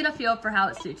 Really get a feel for how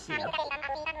it suits you.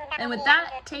 And with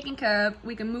that taken care of,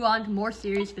 we can move on to more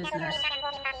serious business,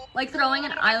 like throwing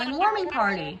an island warming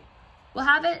party. We'll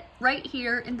have it right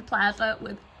here in the plaza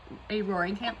with a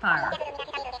roaring campfire.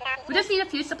 We just need a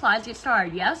few supplies to get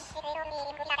started, yes?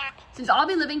 Since I'll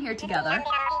be living here together,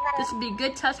 this will be a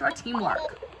good test of our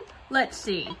teamwork. Let's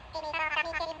see.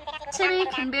 Timmy,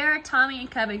 Canberra, Tommy, and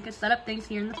Kevin can set up things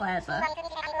here in the plaza.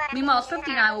 Meanwhile,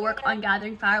 Swifty and I will work on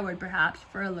gathering firewood, perhaps,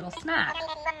 for a little snack.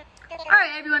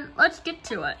 Alright, everyone, let's get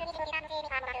to it.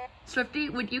 Swifty,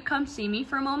 would you come see me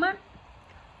for a moment?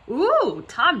 Ooh,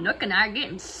 Tom Nook and I are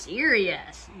getting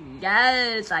serious.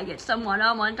 Yes, I get some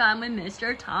one-on-one time with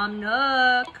Mr. Tom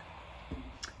Nook.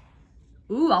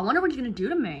 Ooh, I wonder what he's gonna do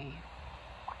to me.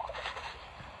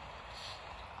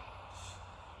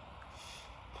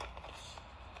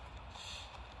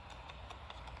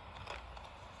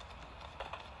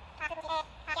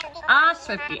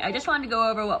 Swifty, I just wanted to go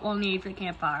over what we'll need for the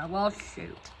campfire. Well,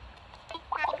 shoot.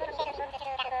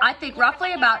 I think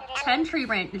roughly about 10 tree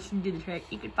branches should do the trick.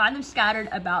 You can find them scattered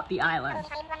about the island.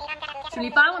 So when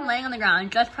you find one laying on the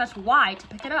ground, just press Y to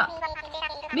pick it up.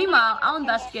 Meanwhile, I'll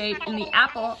investigate in the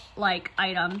apple-like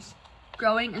items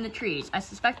growing in the trees. I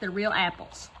suspect they're real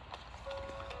apples.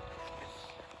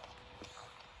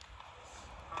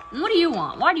 What do you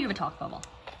want? Why do you have a talk bubble?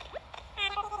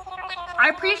 I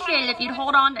appreciate it if you'd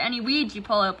hold on to any weeds you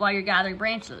pull up while you're gathering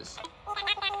branches.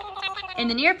 In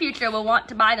the near future, we'll want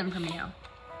to buy them from you.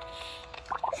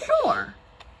 Sure.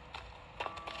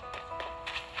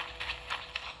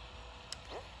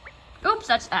 Oops,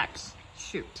 that's X.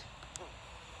 Shoot.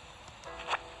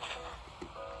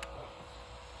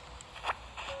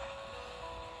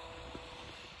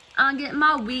 I'll get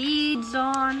my weeds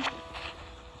on.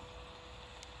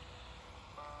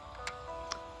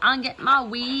 I'll get my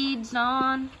weeds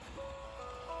on.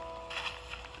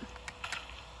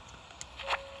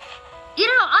 You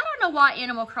know, I don't know why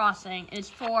Animal Crossing is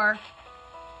for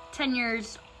 10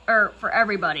 years, or for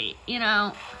everybody, you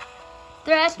know.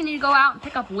 They're asking you to go out and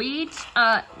pick up weeds?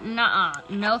 Nuh-uh.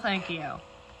 No, thank you.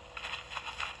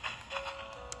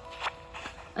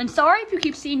 And sorry if you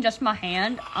keep seeing just my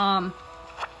hand.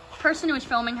 Person who was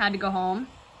filming had to go home.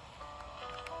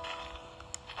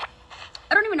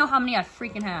 I don't even know how many I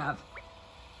freaking have.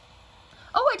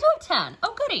 Oh, I do have 10.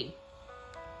 Oh, goody.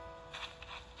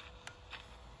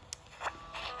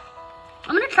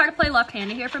 I'm gonna try to play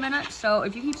left-handed here for a minute, so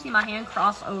if you keep seeing my hand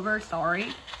cross over,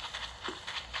 sorry.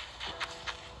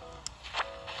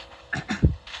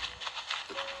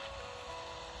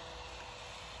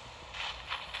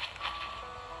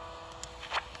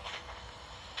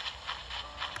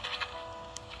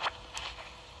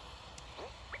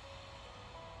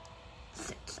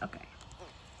 Okay.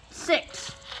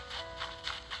 6,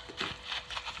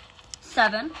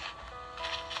 7,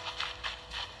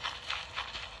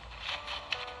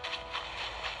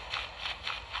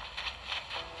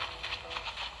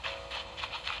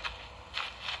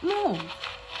 'Move.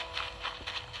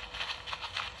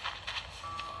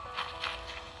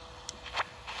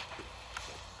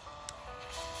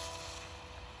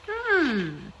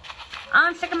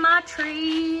 I'm sick of my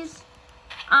trees.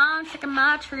 I'm sick of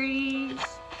my trees.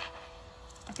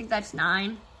 I think that's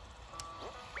 9.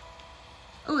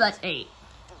 Ooh, that's 8.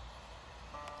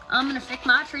 I'm gonna stick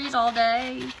my trees all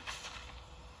day.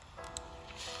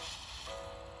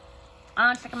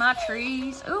 I'm sick of my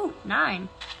trees. Ooh, 9.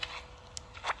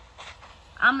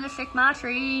 I'm gonna stick my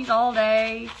trees all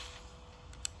day.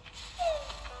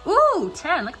 Ooh,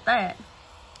 10. Look at that.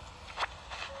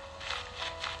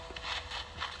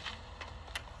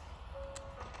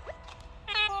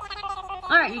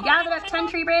 Alright, you gathered up 10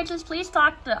 tree branches. Please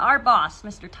talk to our boss,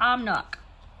 Mr. Tom Nook.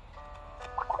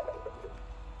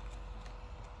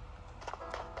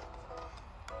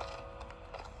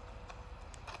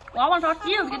 Well, I want to talk to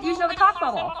you because you have a talk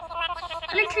bubble.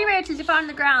 Any tree branches you find on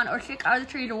the ground or stick out of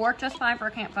the tree to work just fine for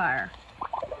a campfire.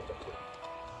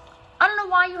 I don't know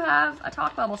why you have a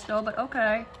talk bubble still, but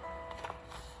okay.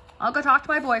 I'll go talk to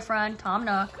my boyfriend, Tom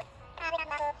Nook.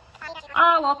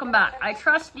 Ah, welcome back. I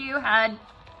trust you had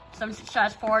some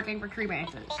success foraging for tree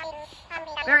branches.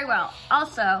 Very well.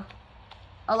 Also,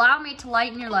 allow me to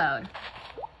lighten your load.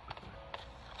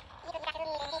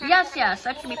 Yes,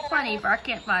 that should be plenty for our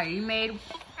campfire. You made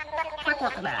quick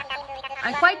work of that.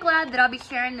 I'm quite glad that I'll be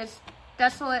sharing this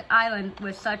desolate island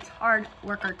with such hard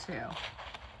worker too.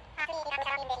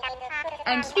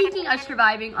 And speaking of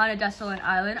surviving on a desolate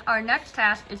island, our next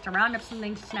task is to round up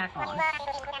something to snack on.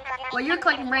 While you're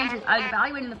collecting branches, I was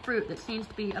evaluating the fruit that seems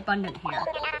to be abundant here.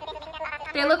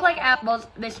 They look like apples,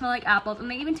 they smell like apples,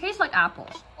 and they even taste like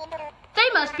apples. They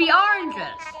must be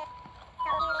oranges!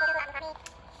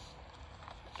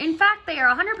 In fact, they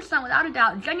are 100% without a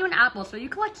doubt genuine apples, so you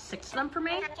collect 6 of them for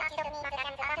me?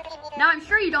 Now, I'm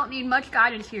sure you don't need much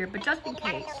guidance here, but just in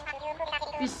case.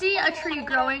 If you see a tree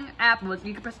growing apples,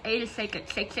 you can press A to shake it.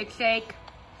 Shake, shake, shake.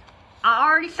 I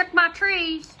already shook my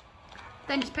trees.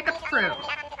 Then just pick up the fruit.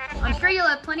 I'm sure you'll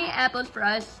have plenty of apples for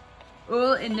us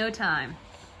all in no time.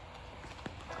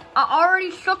 I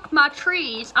already shook my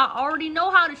trees. I already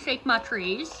know how to shake my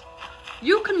trees.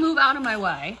 You can move out of my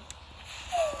way.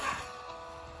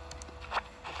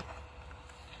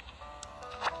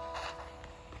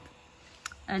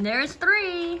 And there's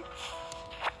 3.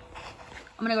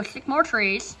 I'm gonna go stick more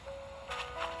trees.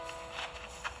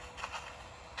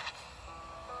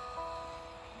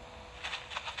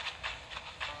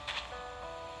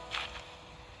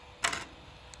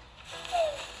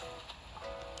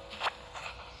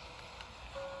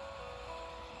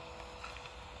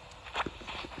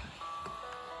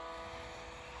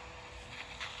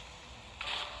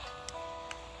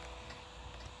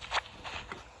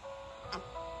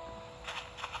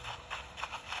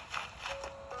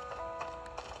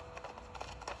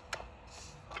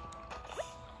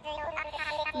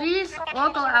 These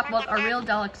local apples are real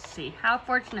delicacy. How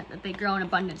fortunate that they grow in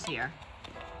abundance here.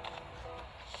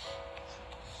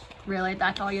 Really?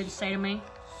 That's all you had to say to me?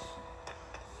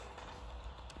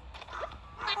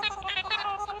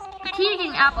 key to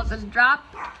getting apples is drop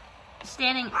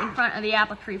standing in front of the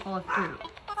apple tree full of fruit.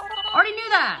 Already knew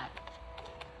that.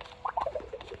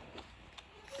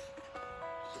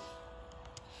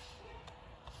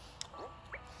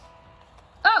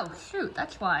 Oh, shoot,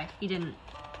 that's why he didn't.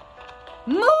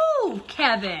 Move,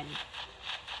 Kevin!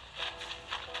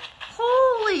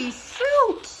 Holy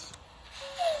shoot!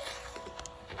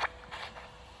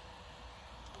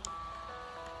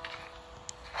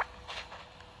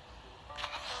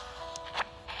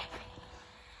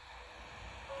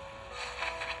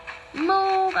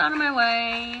 Move out of my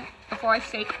way before I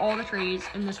shake all the trees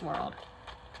in this world.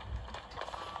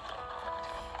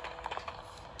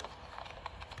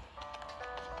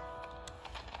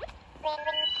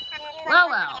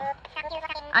 Well.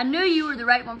 I knew you were the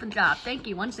right one for the job. Thank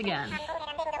you once again.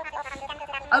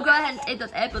 I'll go ahead and take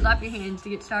those apples off your hands to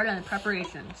get started on the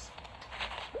preparations.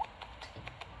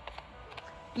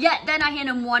 Yet then I hand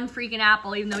him one freaking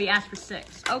apple even though he asked for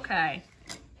 6. Okay.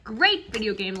 Great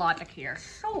video game logic here.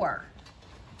 Sure.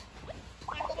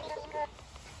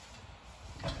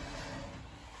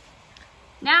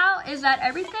 Now, is that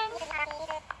everything?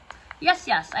 Yes,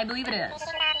 I believe it is.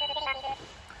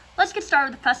 Let's get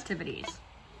started with the festivities.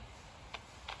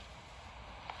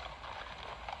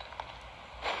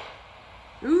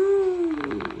 Ooh.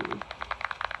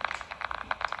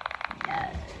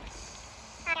 Yes.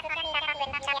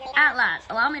 At last,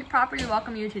 allow me to properly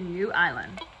welcome you to the new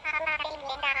island.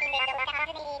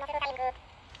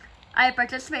 I have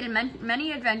participated in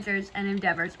many adventures and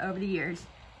endeavors over the years,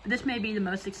 but this may be the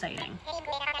most exciting.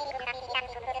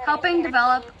 Helping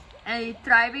develop a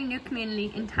thriving new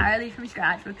community entirely from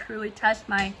scratch will truly test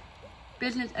my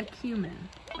business acumen,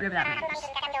 whatever that means,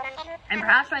 and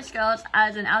perhaps my skills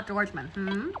as an outdoorsman.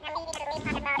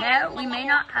 Now, we may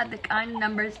not have the kind of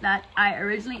numbers that I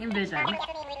originally envisioned,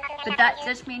 but that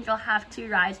just means you'll have to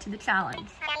rise to the challenge.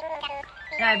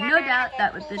 And I have no doubt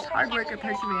that with this hard work and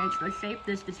perseverance, we'll shape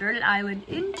this deserted island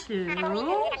into...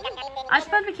 I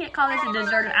suppose we can't call this a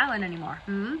deserted island anymore,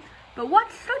 But what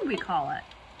should we call it?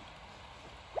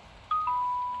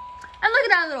 And look at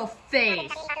that little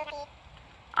face.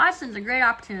 Austin's a great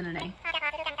opportunity.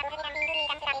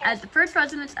 As the first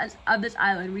residents of this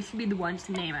island, we should be the ones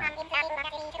to name it.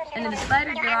 And in the spite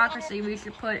of bureaucracy, we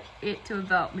should put it to a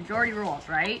vote. Majority rules,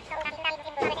 right?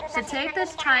 So take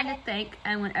this time to think,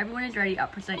 and when everyone is ready, I'll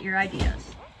present your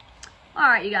ideas.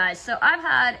 Alright, you guys, so I've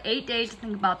had 8 days to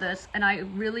think about this, and I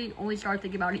really only started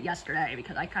thinking about it yesterday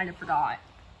because I kind of forgot.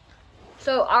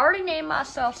 So I already named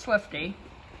myself Swifty.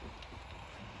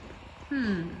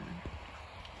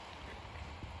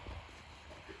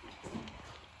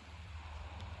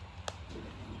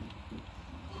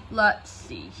 Let's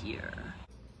see here.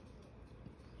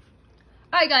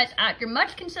 Alright guys, after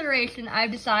much consideration,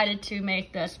 I've decided to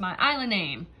make this my island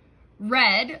name.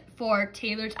 Red for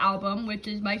Taylor's album, which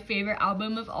is my favorite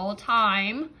album of all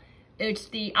time.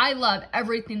 I love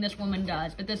everything this woman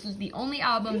does, but this is the only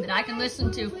album that I can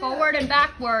listen to forward and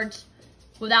backwards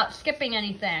without skipping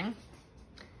anything.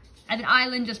 As an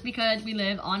island, just because we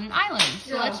live on an island.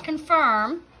 So let's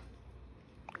confirm.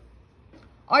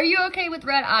 Are you okay with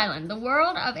Red Island? The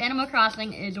world of Animal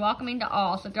Crossing is welcoming to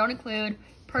all, so don't include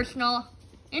personal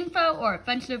info or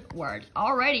offensive words.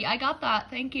 Alrighty, I got that.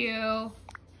 Thank you.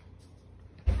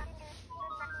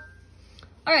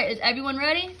 Alright, is everyone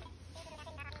ready?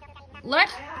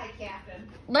 Let's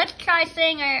try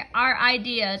saying our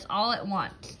ideas all at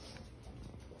once.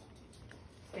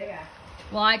 Yeah.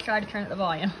 Well, I tried to turn up the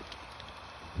volume.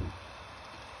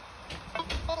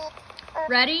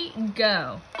 Ready,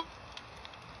 go.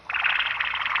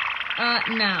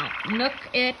 No. Nook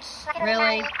it,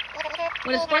 really.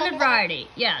 With a splendid variety.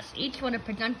 Yes, each one a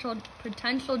potential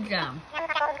gem.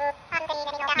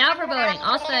 Now for voting.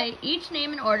 I'll say each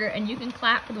name in order, and you can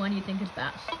clap for the one you think is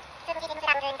best.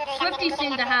 Swifty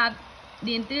seems to have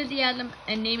the enthusiasm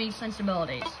and naming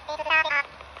sensibilities.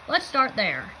 Let's start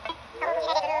there.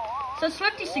 So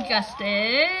Swifty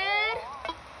suggested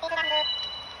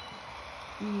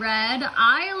Red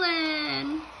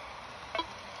Island.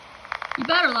 You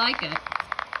better like it.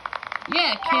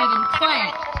 Yeah, Kevin, play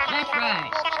it. That's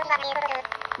right.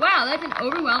 Wow, that's an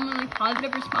overwhelmingly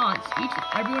positive response. Each and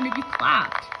every one of you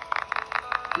clapped.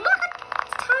 Look at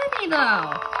Tommy,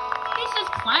 though. He's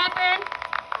just clapping.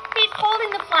 He's holding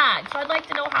the flag, so I'd like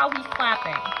to know how he's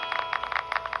clapping.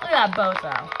 Look at that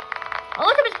bozo. Oh,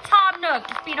 look at Mr. Tom Nook,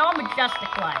 just being all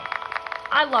majestic like.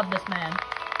 I love this man.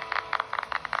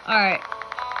 Alright,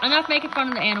 enough making fun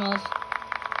of the animals.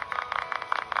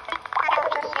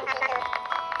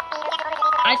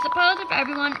 I suppose if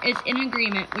everyone is in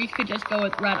agreement, we could just go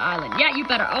with Red Island. Yeah, you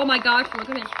better. Oh my gosh, look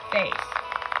at his face.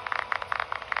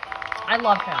 I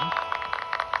love him.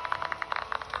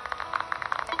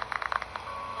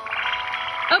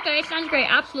 Okay, sounds great.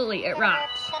 Absolutely, it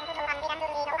rocks.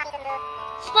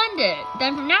 Splendid.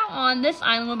 Then from now on, this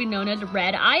island will be known as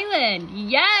Red Island.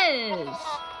 Yes.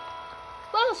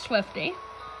 Well, Swifty,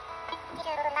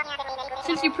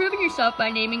 since you've proven yourself by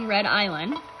naming Red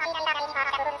Island,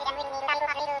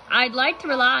 I'd like to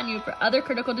rely on you for other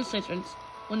critical decisions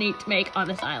we'll need to make on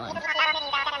this island.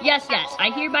 Yes,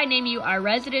 I hereby name you our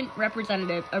resident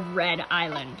representative of Red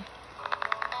Island.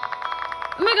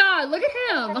 Oh my god, look at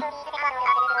him!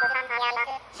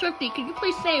 Swifty, could you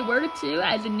please say a word or two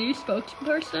as a new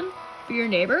spokesperson for your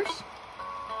neighbors?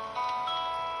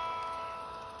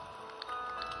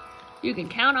 You can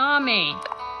count on me.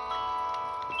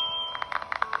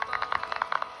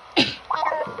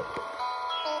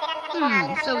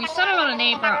 So we settled on a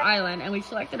name for our island, and we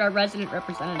selected our resident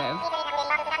representative.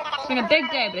 It's been a big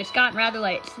day, but it's gotten rather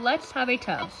late, so let's have a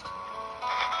toast.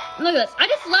 Look at this. I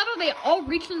just love how they all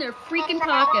reach in their freaking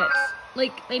pockets.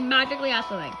 Like, they magically have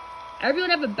something.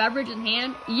 Everyone have a beverage in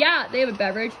hand? Yeah, they have a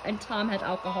beverage, and Tom has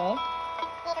alcohol.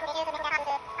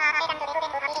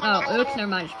 Oh, oops, never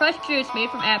mind. It's fresh juice made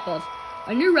from apples.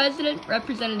 A new resident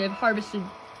representative harvested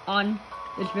on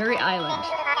this very island.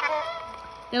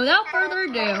 Now, without further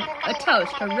ado, a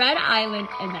toast to Red Island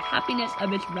and the happiness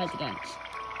of its residents.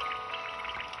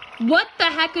 What the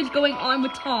heck is going on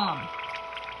with Tom?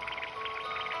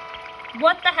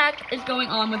 What the heck is going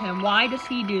on with him? Why does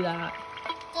he do that?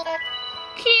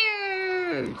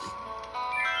 Cheers!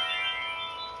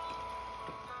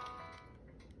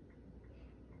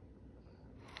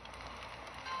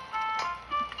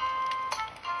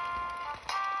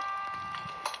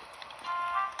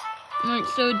 Alright,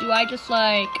 so do I just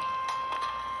like...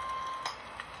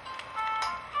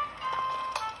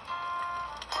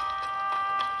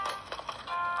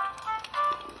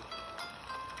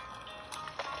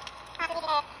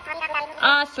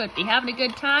 Swifty, having a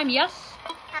good time? Yes?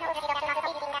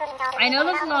 I know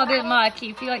this is all a bit much. If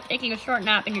you feel like taking a short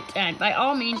nap in your tent, by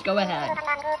all means, go ahead.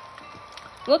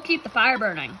 We'll keep the fire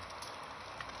burning.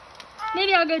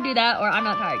 Maybe I'll go do that, or I'm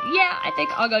not tired. Yeah, I think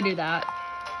I'll go do that.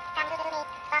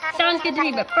 Sounds good to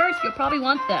me, but first, you'll probably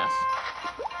want this.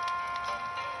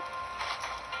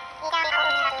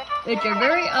 It's your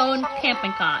very own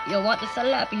camping cot. You'll want to set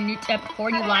it up in your new tent before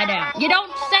you lie down. You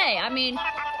don't say!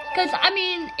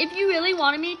 If you really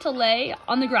wanted me to lay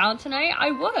on the ground tonight,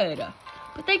 I would.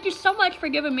 But thank you so much for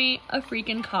giving me a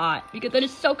freaking cot, because that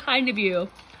is so kind of you.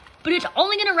 But it's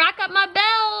only gonna rack up my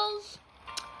bells!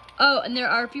 Oh, and there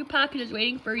are a few packages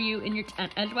waiting for you in your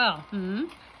tent as well.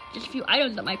 Just a few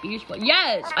items that might be useful.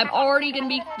 Yes! I'm already gonna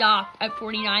be docked at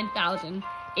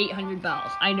 49,800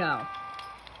 bells. I know.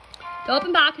 To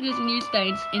open packages and use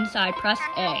things inside, press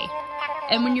A.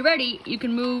 And when you're ready, you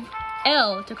can move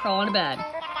L to crawl into bed.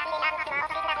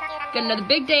 Got another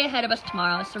big day ahead of us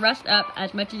tomorrow, so rest up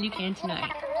as much as you can tonight.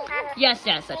 Yes,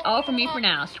 that's all from me for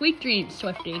now. Sweet dreams,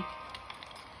 Swifty.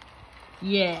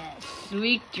 Yes,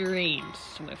 sweet dreams,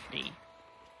 Swifty.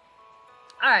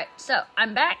 Alright, so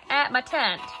I'm back at my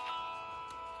tent.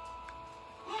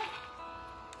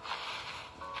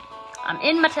 I'm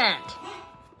in my tent.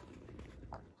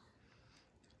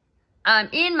 I'm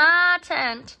in my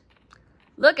tent.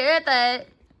 Look at that.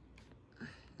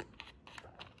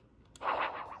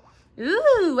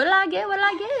 Ooh, what did I get? What did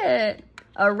I get?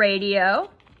 A radio.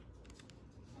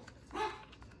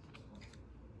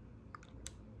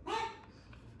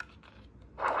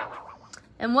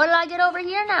 And what did I get over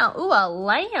here now? Ooh, a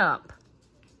lamp.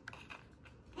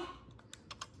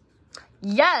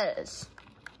 Yes.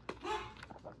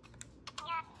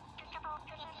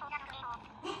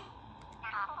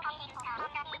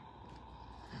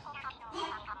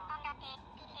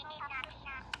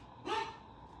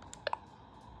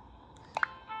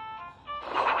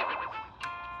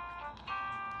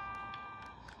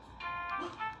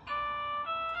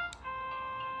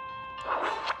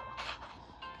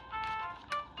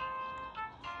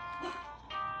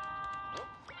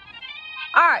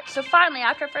 Alright, so finally,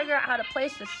 after figuring out how to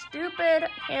place this stupid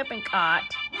camping cot,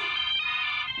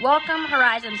 Welcome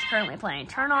Horizon is currently playing.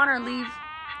 Turn off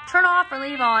or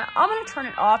leave on. I'm going to turn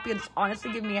it off because it's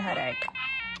honestly giving me a headache.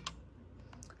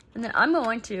 And then I'm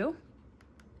going to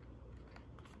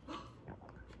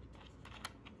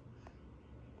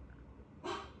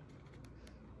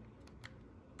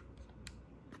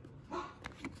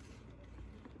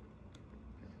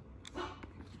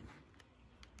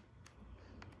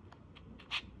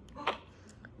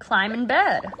climb in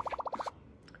bed.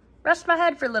 Rest my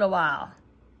head for a little while.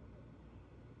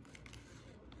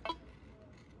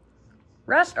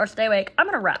 Rest or stay awake? I'm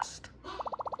gonna rest.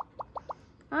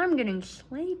 I'm getting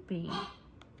sleepy.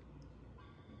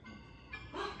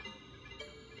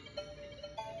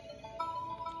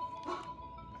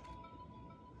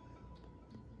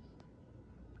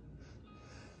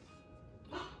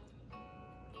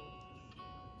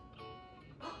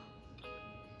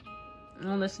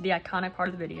 Well, this is the iconic part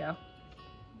of the video.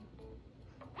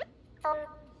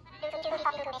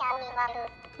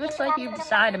 Looks like you've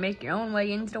decided to make your own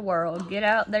way into the world. Get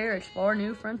out there, explore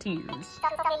new frontiers.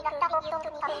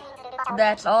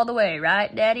 That's all the way,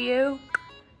 right, Daddy-o?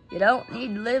 You don't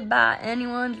need to live by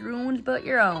anyone's rules but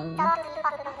your own.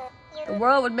 The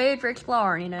world was made for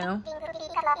exploring, you know.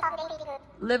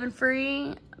 Living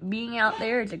free, being out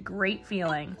there is a great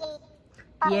feeling.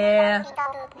 Yeah,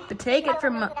 but take it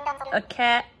from a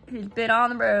cat who's been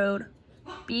on the road.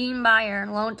 Being by your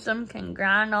lonesome can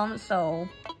grind on the soul.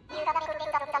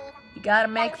 You gotta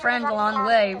make friends along the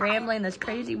way. Rambling this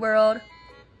crazy world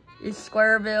is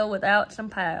Squareville without some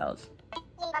pals.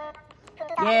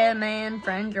 Yeah, man,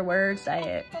 friends are where it's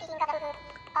at.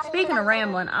 Speaking of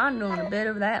rambling, I'm doing a bit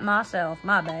of that myself.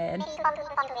 My bad.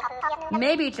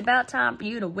 Maybe it's about time for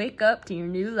you to wake up to your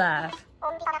new life.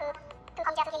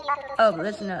 Oh, but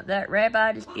listen up. That rap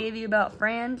I just gave you about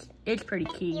friends, it's pretty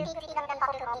key.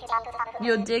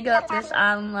 You'll dig up this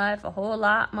island life a whole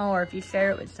lot more if you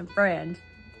share it with some friends.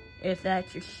 If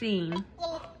that's your scene.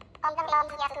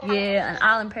 Yeah, an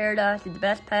island paradise with the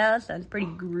best pals sounds pretty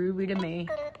groovy to me.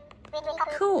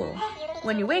 Cool.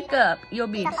 When you wake up, you'll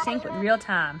be in sync with real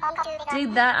time.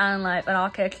 Dig that island life and I'll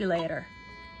catch you later.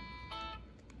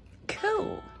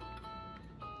 Cool.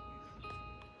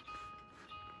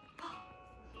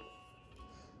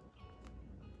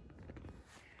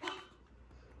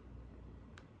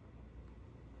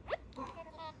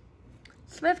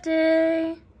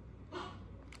 Swifty!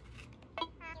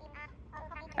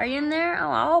 Are you in there? Oh,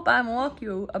 I hope I won't woke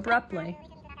you abruptly.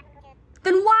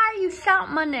 Then why are you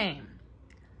shouting my name?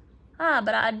 Ah,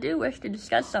 but I do wish to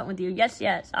discuss something with you. Yes,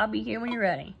 yes, I'll be here when you're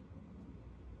ready.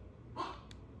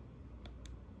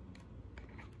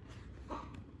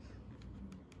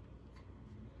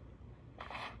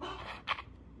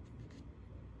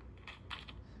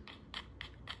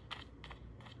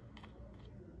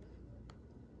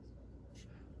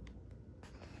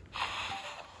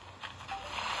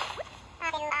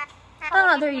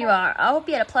 Ah, there you are. I hope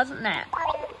you had a pleasant nap.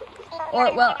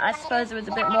 Or, well, I suppose it was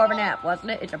a bit more of a nap,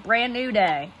 wasn't it? It's a brand new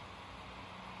day.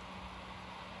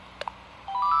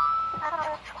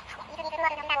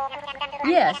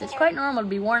 Yes, it's quite normal to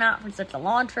be worn out from such a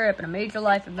long trip and a major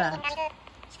life event.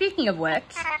 Speaking of which,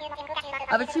 I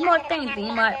have a few more things that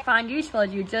you might find useful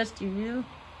as you adjust to your new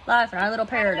life in our little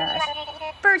paradise.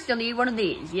 First, you'll need one of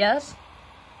these, yes?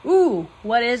 Ooh,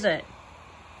 what is it?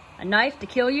 A knife to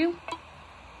kill you?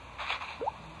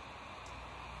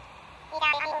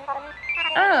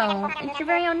 Oh, it's your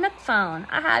very own Nook phone.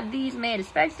 I had these made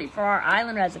especially for our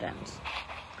island residents.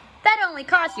 That only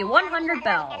costs you 100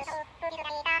 bells.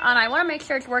 And I want to make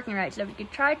sure it's working right, so if you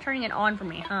could try turning it on for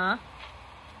me, huh?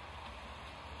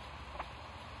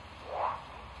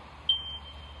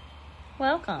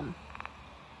 Welcome.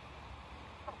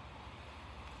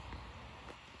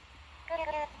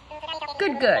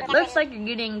 Good, good. Looks like you're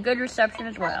getting good reception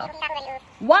as well.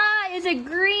 Why is it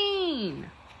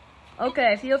green?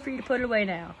 Okay, feel free to put it away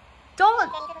now.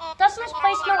 Doesn't this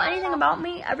place know anything about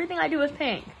me? Everything I do is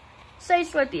pink. Say,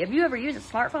 Swifty, have you ever used a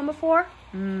smartphone before?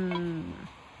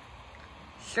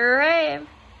 Sure have.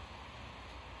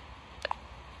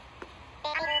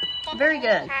 Very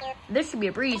good. This should be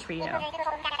a breeze for you.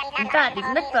 In fact, these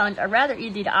Nook phones are rather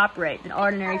easy to operate than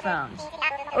ordinary phones.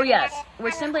 Oh yes,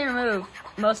 we simply remove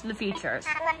most of the features.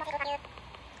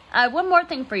 I have one more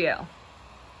thing for you.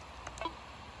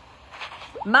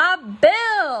 My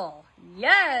bill!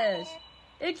 Yes!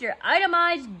 It's your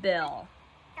itemized bill.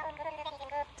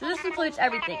 So this includes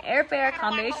everything. Airfare,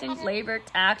 accommodations, labor,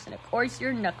 tax, and of course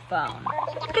your Nook phone.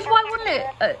 Because why wouldn't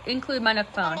it include my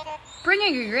Nook phone?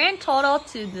 Bringing your grand total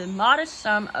to the modest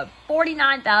sum of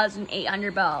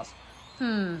 49,800 bells.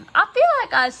 I feel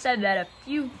like I said that a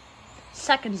few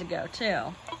seconds ago, too.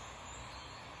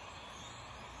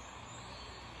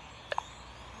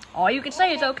 All you can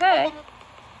say is okay.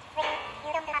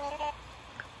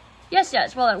 Yes,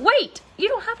 yes, well then, wait! You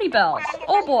don't have any bells.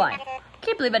 Oh boy.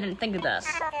 Can't believe I didn't think of this.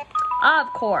 Of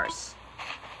course.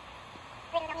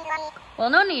 Well,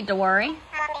 no need to worry.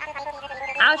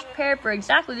 I was prepared for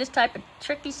exactly this type of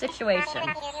tricky situation.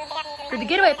 For the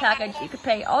getaway package, you could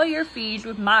pay all your fees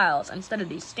with miles instead of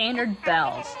these standard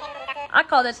bells. I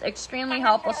call this extremely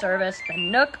helpful service the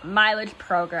Nook Mileage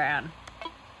Program.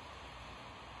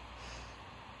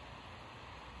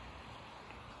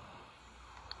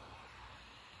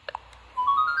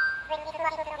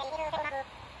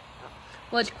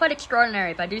 Well, it's quite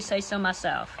extraordinary if I do say so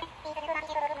myself.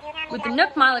 With the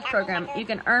Nook Mileage Program, you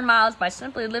can earn miles by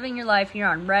simply living your life here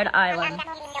on Red Island.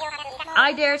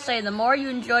 I dare say the more you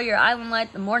enjoy your island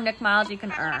life, the more Nook miles you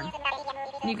can earn.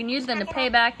 and you can use them to pay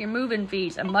back your move-in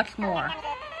fees and much more.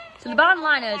 So the bottom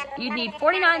line is, you'd need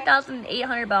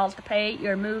 $49,800 to pay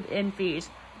your move-in fees.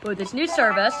 But with this new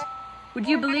service, would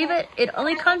you believe it? It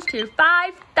only comes to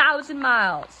 5,000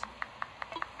 miles.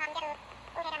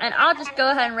 And I'll just go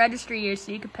ahead and register you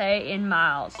so you can pay in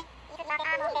miles.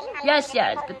 Yes,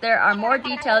 but there are more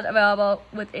details available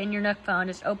within your Nook phone.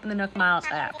 Just open the Nook Miles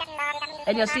app.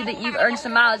 And you'll see that you've earned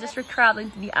some miles just for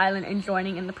traveling to the island and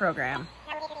joining in the program.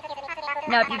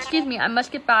 Now, if you excuse me, I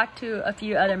must get back to a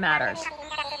few other matters.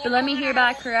 But let me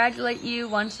hereby congratulate you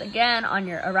once again on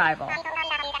your arrival.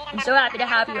 I'm so happy to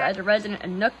have you as a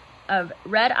resident of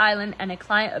Red Island and a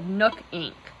client of Nook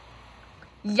Inc.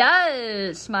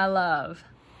 Yes, my love.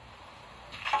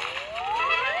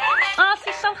 Oh,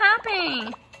 she's so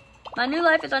happy. My new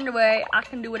life is underway. I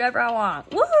can do whatever I want.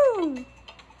 Woohoo!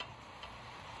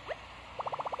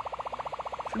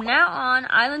 From now on,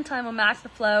 Island Time will match the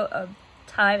flow of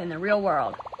time in the real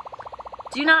world.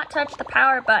 Do not touch the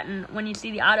power button when you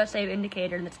see the autosave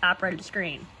indicator in the top right of the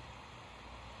screen.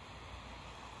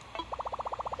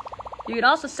 You can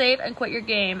also save and quit your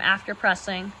game after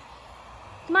pressing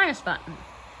the minus button.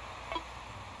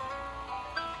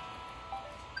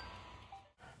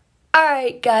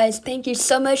 Alright guys, thank you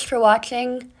so much for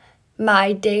watching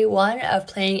my day 1 of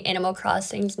playing Animal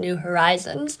Crossing's New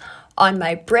Horizons on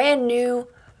my brand new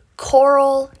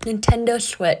Coral Nintendo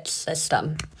Switch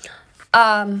system.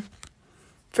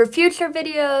 For future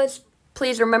videos,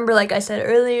 please remember, like I said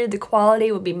earlier, the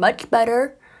quality will be much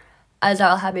better as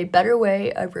I'll have a better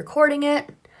way of recording it.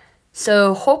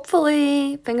 So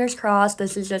hopefully, fingers crossed,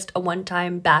 this is just a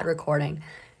one-time bad recording.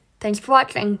 Thanks for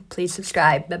watching. Please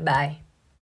subscribe. Bye-bye.